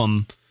jump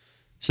them.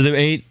 So they're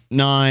 8,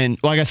 9.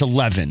 Well, I guess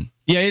 11.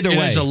 Yeah, either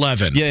way. It is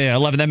 11. Yeah,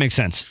 11. That makes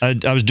sense.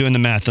 I was doing the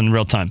math in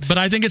real time. But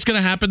I think it's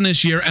going to happen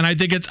this year, and I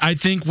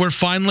think we're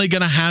finally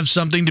going to have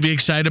something to be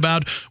excited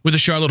about with the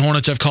Charlotte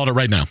Hornets. I've called it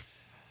right now.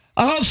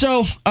 I hope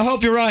so. I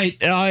hope you're right.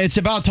 It's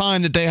about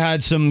time that they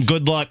had some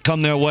good luck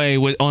come their way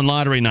on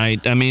lottery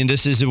night. I mean,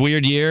 this is a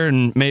weird year,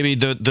 and maybe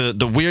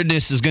the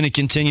weirdness is going to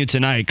continue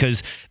tonight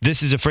because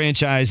this is a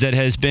franchise that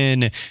has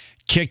been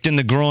kicked in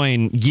the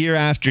groin year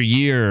after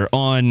year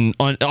on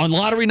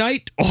lottery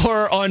night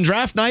or on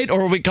draft night,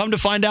 or we come to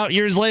find out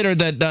years later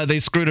that they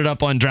screwed it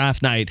up on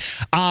draft night.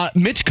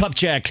 Mitch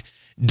Kupchak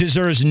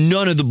deserves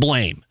none of the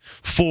blame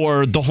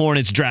for the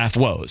Hornets draft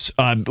woes.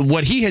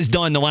 What he has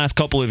done the last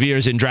couple of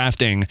years in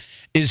drafting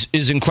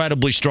is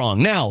incredibly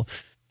strong. Now,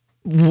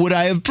 would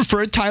I have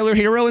preferred Tyler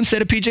Hero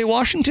instead of P.J.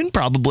 Washington?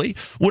 Probably.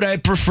 Would I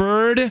have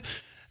preferred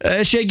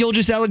Shai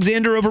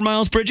Gilgeous-Alexander over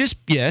Miles Bridges?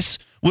 Yes.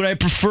 Would I have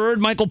preferred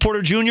Michael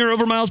Porter Jr.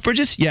 over Miles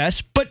Bridges?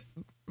 Yes. But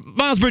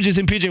Miles Bridges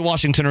and P.J.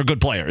 Washington are good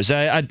players,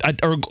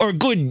 or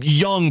good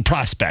young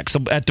prospects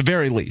at the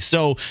very least.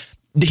 So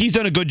he's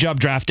done a good job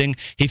drafting.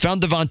 He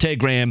found Devontae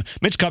Graham.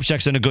 Mitch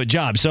Kupchak's done a good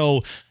job.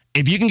 So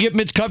if you can get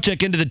Mitch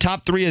Kupchak into the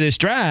top 3 of this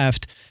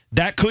draft,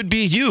 that could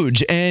be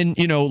huge. And,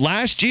 you know,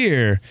 last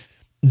year,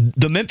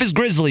 the Memphis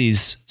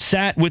Grizzlies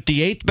sat with the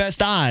 8th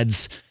best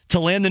odds to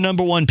land the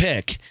number 1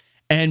 pick.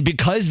 And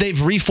because they've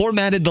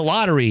reformatted the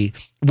lottery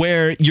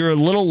where you're a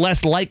little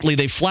less likely,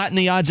 they flatten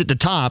the odds at the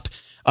top,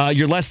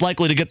 you're less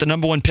likely to get the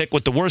number 1 pick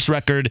with the worst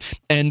record,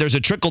 and there's a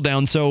trickle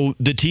down. So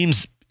the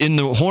teams in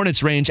the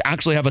Hornets range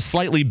actually have a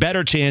slightly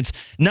better chance,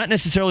 not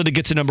necessarily to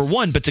get to number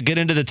 1, but to get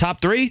into the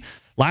top 3.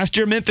 Last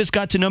year, Memphis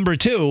got to number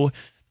 2.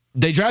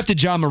 They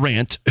drafted Ja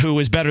Morant, who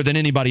is better than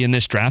anybody in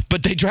this draft,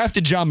 but they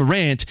drafted Ja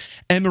Morant,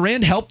 and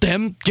Morant helped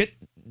them get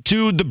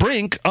to the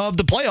brink of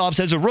the playoffs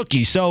as a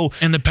rookie. So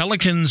and the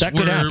Pelicans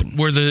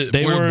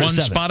were one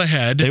spot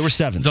ahead. They were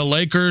 7th. The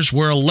Lakers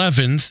were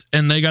 11th,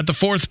 and they got the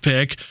 4th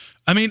pick.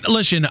 I mean,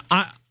 listen,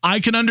 I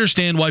can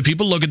understand why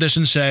people look at this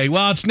and say,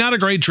 well, it's not a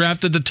great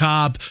draft at the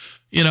top.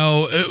 You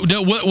know,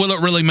 will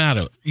it really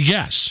matter?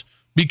 Yes,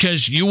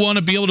 because you want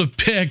to be able to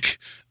pick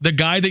the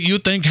guy that you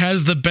think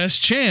has the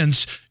best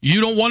chance.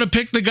 You don't want to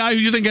pick the guy who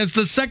you think has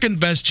the second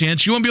best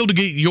chance. You want to be able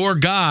to get your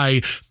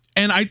guy.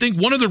 And I think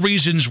one of the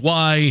reasons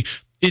why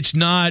it's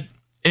not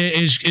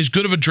as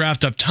good of a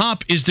draft up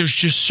top is there's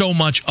just so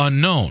much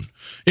unknown.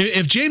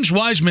 If James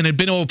Wiseman had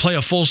been able to play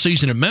a full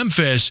season at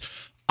Memphis,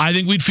 I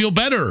think we'd feel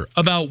better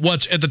about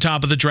what's at the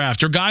top of the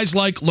draft. Or guys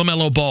like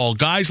LaMelo Ball,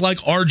 guys like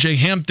RJ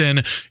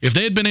Hampton, if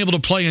they had been able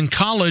to play in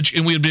college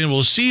and we had been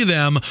able to see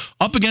them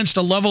up against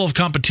a level of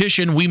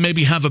competition we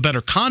maybe have a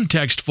better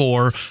context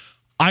for,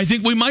 I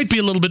think we might be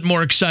a little bit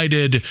more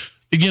excited,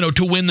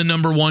 to win the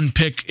number 1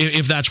 pick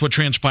if that's what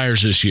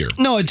transpires this year.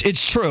 No,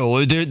 it's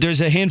true. There's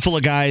a handful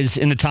of guys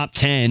in the top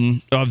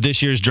 10 of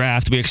this year's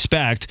draft we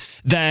expect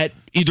that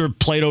either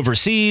played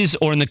overseas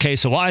or, in the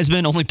case of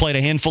Wiseman, only played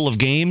a handful of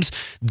games.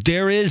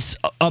 There is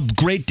a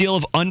great deal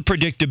of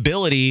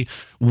unpredictability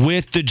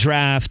with the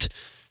draft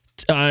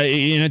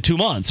in 2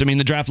 months. I mean,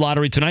 the draft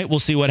lottery tonight, we'll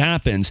see what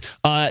happens.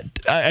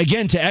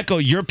 Again, to echo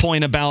your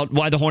point about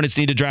why the Hornets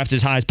need to draft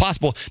as high as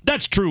possible,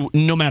 that's true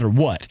no matter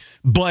what.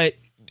 But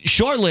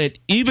Charlotte,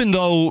 even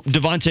though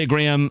Devontae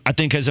Graham, I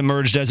think, has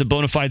emerged as a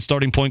bona fide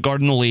starting point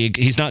guard in the league,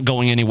 he's not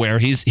going anywhere.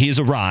 He's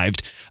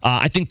arrived.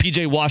 I think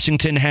P.J.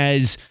 Washington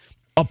has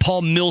a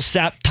Paul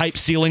Millsap type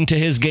ceiling to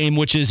his game,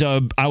 which is I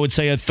would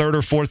say a 3rd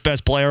or 4th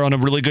best player on a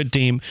really good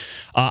team.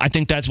 I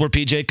think that's where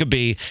PJ could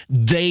be.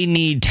 They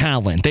need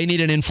talent. They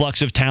need an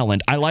influx of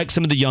talent. I like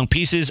some of the young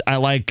pieces. I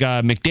like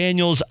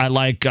McDaniels. I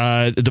like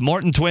the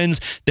Martin twins.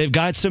 They've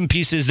got some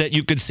pieces that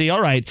you could see,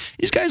 all right,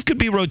 these guys could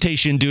be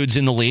rotation dudes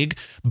in the league,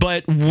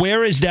 but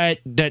where is that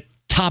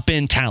top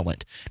end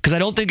talent? Because I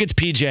don't think it's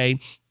PJ.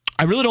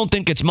 I really don't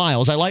think it's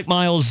Miles. I like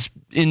Miles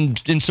in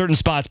certain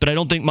spots, but I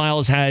don't think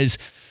Miles has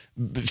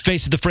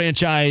face of the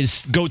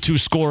franchise go-to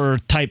scorer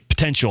type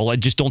potential. I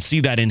just don't see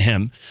that in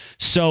him.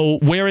 So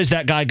where is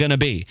that guy going to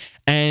be?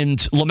 And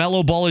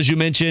LaMelo Ball, as you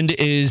mentioned,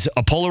 is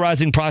a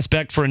polarizing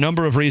prospect for a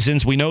number of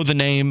reasons. We know the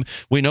name,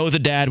 we know the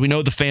dad, we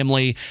know the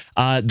family.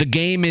 The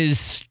game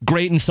is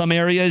great in some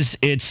areas.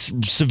 It's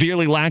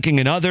severely lacking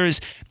in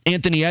others.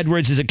 Anthony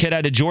Edwards is a kid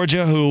out of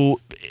Georgia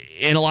who,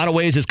 in a lot of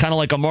ways, is kind of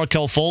like a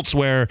Markelle Fultz,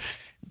 where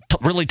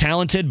really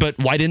talented, but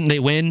why didn't they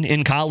win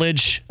in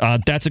college?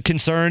 That's a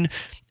concern.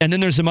 And then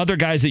there's some other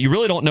guys that you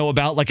really don't know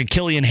about, like a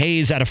Killian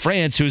Hayes out of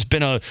France, who's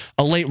been a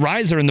late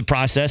riser in the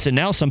process, and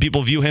now some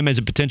people view him as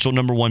a potential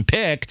number 1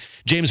 pick.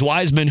 James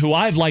Wiseman, who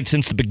I've liked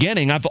since the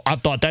beginning,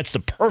 I've thought that's the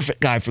perfect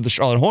guy for the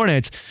Charlotte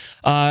Hornets,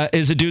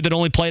 is a dude that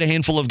only played a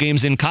handful of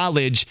games in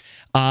college,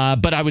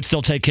 but I would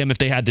still take him if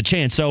they had the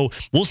chance. So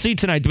we'll see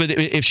tonight. But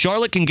if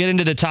Charlotte can get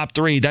into the top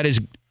 3, that is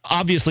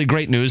obviously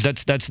great news.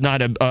 That's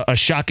not a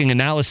shocking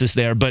analysis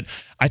there, but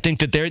I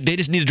think that they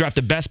just need to draft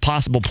the best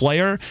possible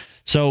player.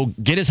 So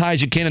get as high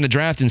as you can in the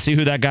draft and see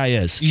who that guy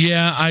is.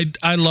 Yeah,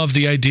 I love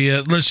the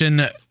idea. Listen,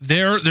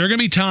 there are going to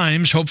be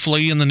times,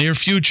 hopefully in the near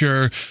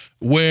future,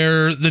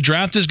 where the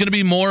draft is going to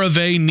be more of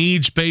a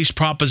needs-based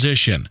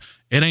proposition.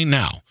 It ain't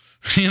now.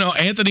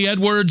 Anthony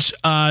Edwards,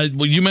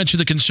 you mentioned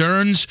the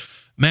concerns.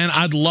 Man,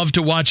 I'd love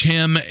to watch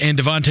him and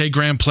Devontae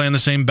Graham play in the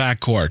same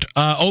backcourt.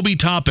 Obi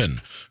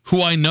Toppin,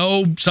 who I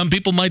know some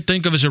people might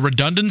think of as a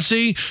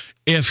redundancy,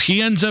 if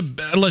he ends up,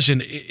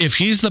 if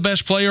he's the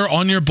best player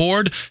on your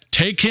board,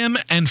 take him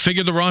and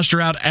figure the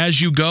roster out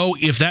as you go.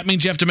 If that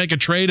means you have to make a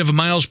trade of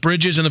Miles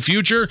Bridges in the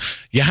future,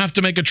 you have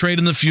to make a trade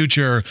in the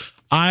future.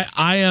 I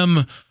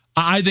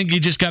think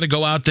you just got to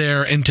go out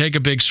there and take a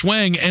big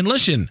swing. And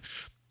listen,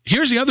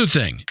 here's the other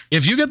thing.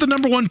 If you get the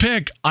number 1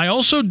 pick, I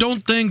also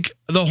don't think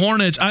the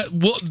Hornets,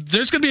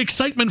 there's going to be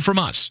excitement from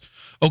us.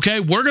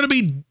 Okay, we're going to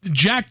be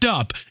jacked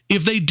up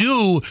if they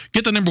do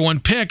get the number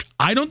 1 pick.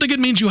 I don't think it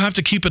means you have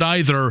to keep it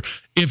either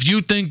if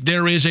you think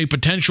there is a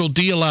potential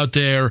deal out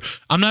there.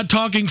 I'm not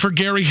talking for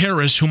Gary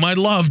Harris, whom I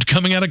loved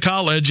coming out of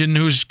college and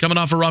who's coming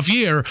off a rough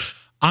year.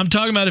 I'm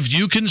talking about if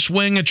you can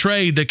swing a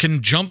trade that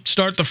can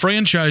jumpstart the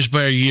franchise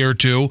by a year or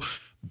two,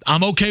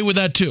 I'm okay with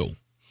that too.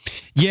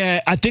 Yeah,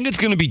 I think it's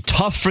going to be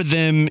tough for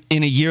them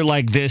in a year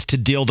like this to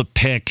deal the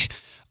pick.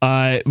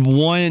 There's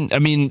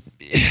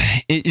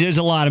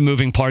a lot of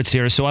moving parts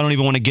here, so I don't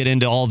even want to get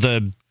into all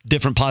the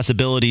different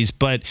possibilities,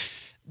 but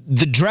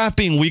the draft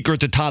being weaker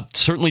at the top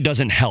certainly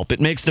doesn't help. It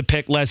makes the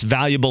pick less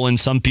valuable in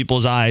some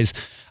people's eyes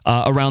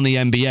around the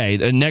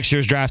NBA. Next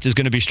year's draft is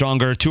going to be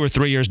stronger. 2 or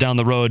 3 years down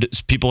the road,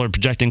 people are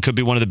projecting could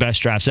be one of the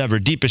best drafts ever,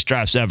 deepest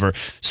drafts ever.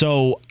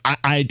 So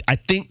I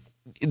think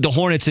the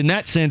Hornets, in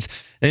that sense,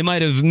 they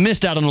might have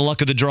missed out on the luck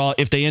of the draw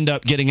if they end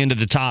up getting into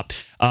the top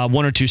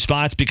 1 or 2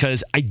 spots,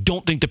 because I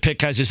don't think the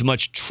pick has as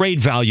much trade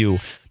value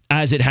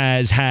as it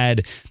has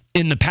had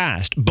in the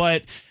past.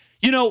 But,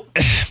 the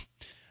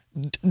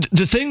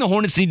thing the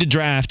Hornets need to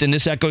draft, and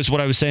this echoes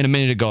what I was saying a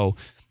minute ago,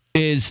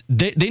 is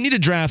they need to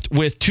draft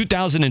with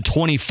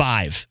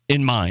 2025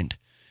 in mind,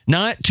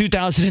 not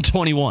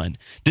 2021.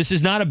 This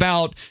is not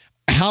about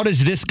how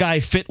does this guy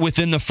fit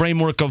within the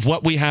framework of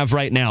what we have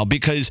right now?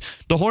 Because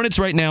the Hornets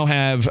right now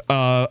have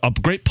a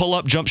great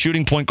pull-up jump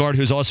shooting point guard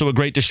who's also a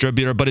great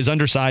distributor, but is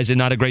undersized and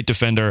not a great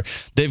defender.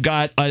 They've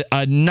got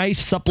a nice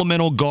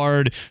supplemental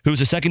guard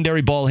who's a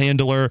secondary ball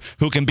handler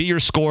who can be your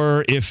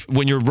scorer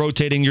when you're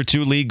rotating your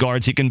two lead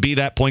guards. He can be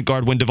that point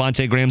guard when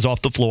Devontae Graham's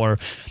off the floor.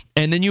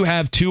 And then you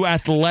have two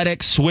athletic,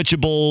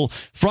 switchable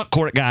front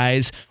court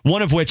guys,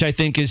 one of which I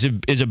think is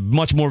a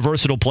much more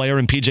versatile player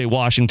in P.J.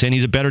 Washington.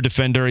 He's a better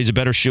defender. He's a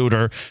better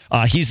shooter.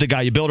 He's the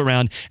guy you build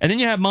around. And then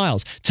you have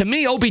Miles. To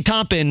me, Obi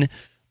Toppin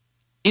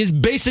is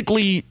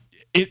basically,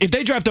 if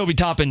they draft Obi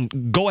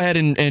Toppin, go ahead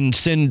and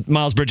send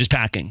Miles Bridges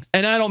packing.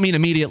 And I don't mean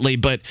immediately,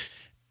 but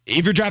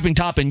if you're drafting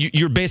Toppin,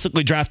 you're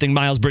basically drafting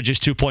Miles Bridges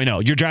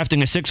 2.0. You're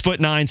drafting a 6'9",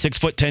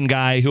 6'10"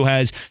 guy who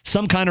has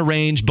some kind of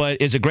range,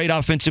 but is a great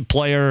offensive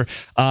player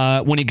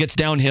when he gets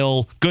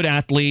downhill, good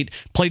athlete,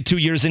 played 2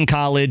 years in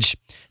college.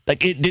 Like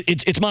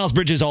it's Miles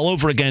Bridges all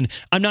over again.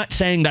 I'm not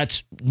saying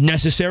that's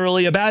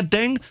necessarily a bad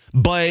thing,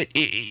 but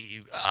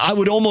I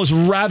would almost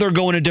rather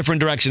go in a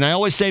different direction. I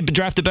always say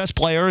draft the best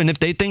player, and if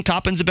they think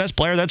Toppin's the best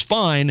player, that's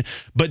fine.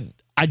 But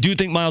I do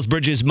think Miles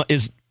Bridges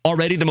is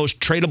already the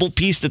most tradable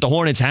piece that the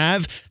Hornets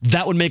have.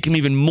 That would make him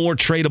even more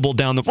tradable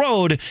down the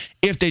road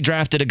if they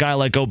drafted a guy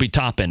like Obi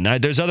Toppin.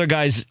 There's other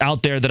guys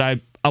out there that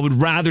I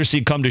would rather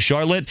see come to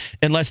Charlotte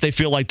unless they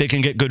feel like they can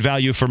get good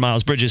value for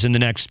Miles Bridges in the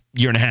next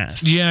year and a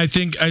half. Yeah, I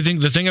think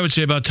the thing I would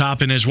say about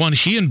Toppin is, one,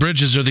 he and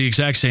Bridges are the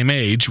exact same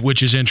age,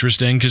 which is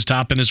interesting because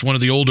Toppin is one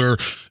of the older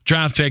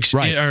draft picks,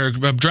 right, or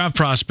draft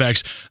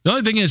prospects. The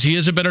only thing is he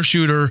is a better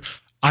shooter.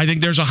 I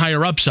think there's a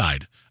higher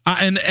upside.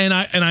 And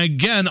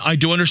I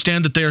do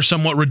understand that they are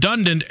somewhat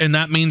redundant, and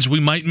that means we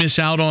might miss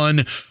out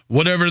on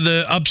whatever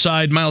the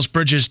upside Miles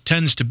Bridges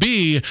tends to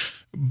be.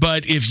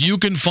 But if you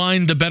can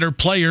find the better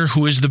player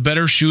who is the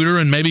better shooter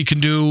and maybe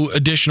can do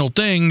additional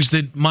things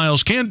that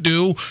Miles can't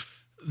do,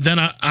 then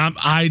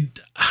I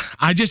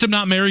just am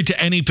not married to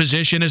any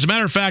position. As a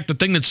matter of fact, the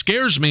thing that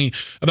scares me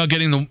about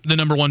getting the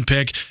number one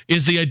pick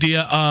is the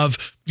idea of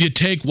you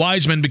take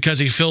Wiseman because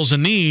he fills a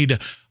need.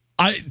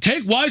 I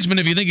take Wiseman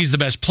if you think he's the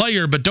best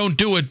player, but don't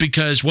do it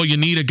because, well, you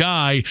need a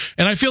guy.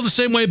 And I feel the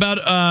same way about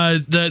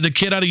the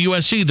kid out of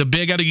USC, the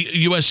big out of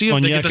USC.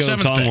 If they get the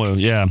 7th Okongwu,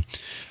 pick. Yeah.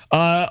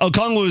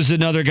 Okongwu is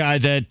another guy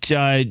that,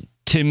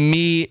 to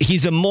me,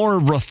 he's a more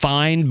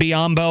refined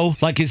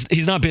Biyombo. Like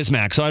he's not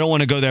Bismack, so I don't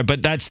want to go there.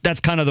 But that's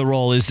kind of the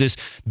role, is this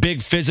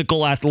big,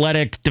 physical,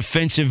 athletic,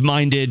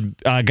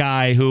 defensive-minded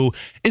guy who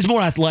is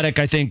more athletic,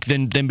 I think,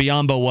 than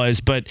Biyombo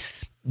was. But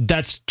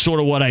that's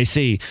sort of what I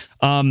see.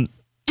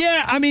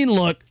 Yeah, I mean,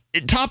 look,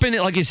 Toppin,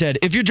 like you said,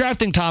 if you're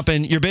drafting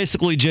Toppin, you're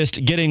basically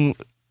just getting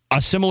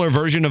a similar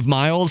version of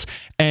Miles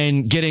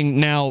and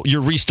now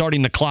you're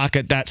restarting the clock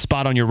at that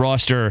spot on your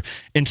roster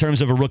in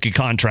terms of a rookie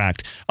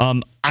contract.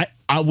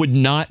 I would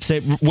not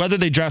say whether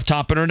they draft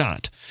Toppin or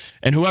not,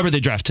 and whoever they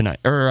draft tonight,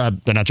 or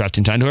they're not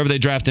drafting tonight, whoever they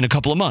draft in a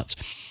couple of months.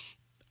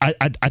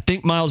 I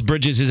think Miles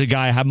Bridges is a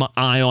guy I have my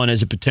eye on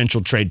as a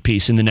potential trade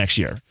piece in the next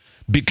year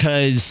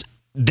because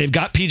they've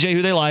got PJ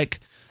who they like.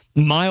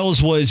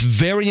 Miles was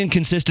very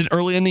inconsistent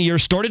early in the year,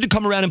 started to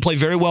come around and play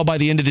very well by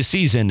the end of the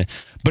season.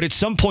 But at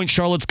some point,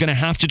 Charlotte's going to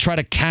have to try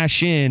to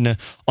cash in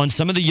on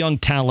some of the young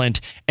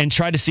talent and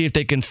try to see if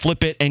they can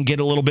flip it and get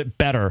a little bit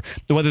better.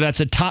 Whether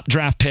that's a top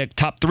draft pick,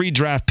 top 3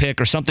 draft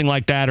pick, or something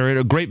like that, or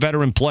a great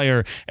veteran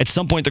player, at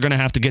some point they're going to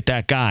have to get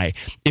that guy.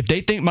 If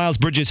they think Miles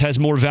Bridges has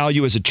more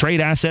value as a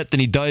trade asset than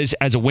he does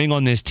as a wing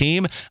on this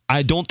team,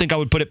 I don't think I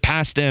would put it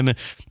past them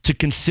to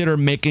consider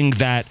making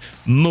that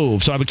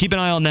move. So I would keep an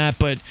eye on that.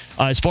 But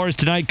as far as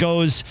tonight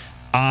goes,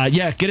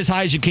 get as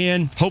high as you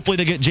can. Hopefully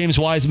they get James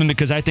Wiseman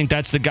because I think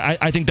that's the guy.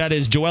 I think that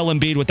is Joel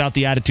Embiid without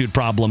the attitude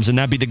problems, and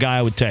that'd be the guy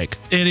I would take.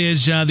 It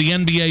is the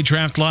NBA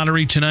draft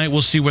lottery tonight.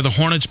 We'll see where the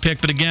Hornets pick,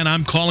 but again,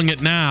 I'm calling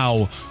it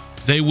now.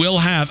 They will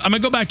have. I'm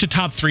gonna go back to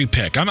top 3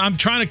 pick. I'm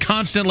trying to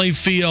constantly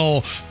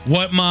feel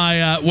what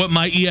my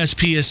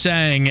ESP is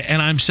saying,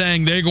 and I'm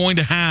saying they're going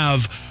to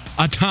have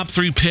a top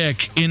 3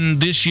 pick in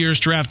this year's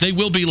draft. They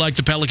will be like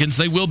the Pelicans.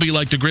 They will be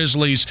like the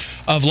Grizzlies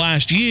of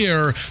last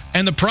year.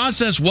 And the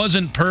process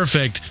wasn't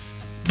perfect,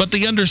 but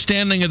the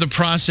understanding of the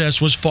process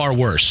was far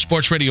worse.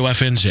 Sports Radio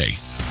FNZ.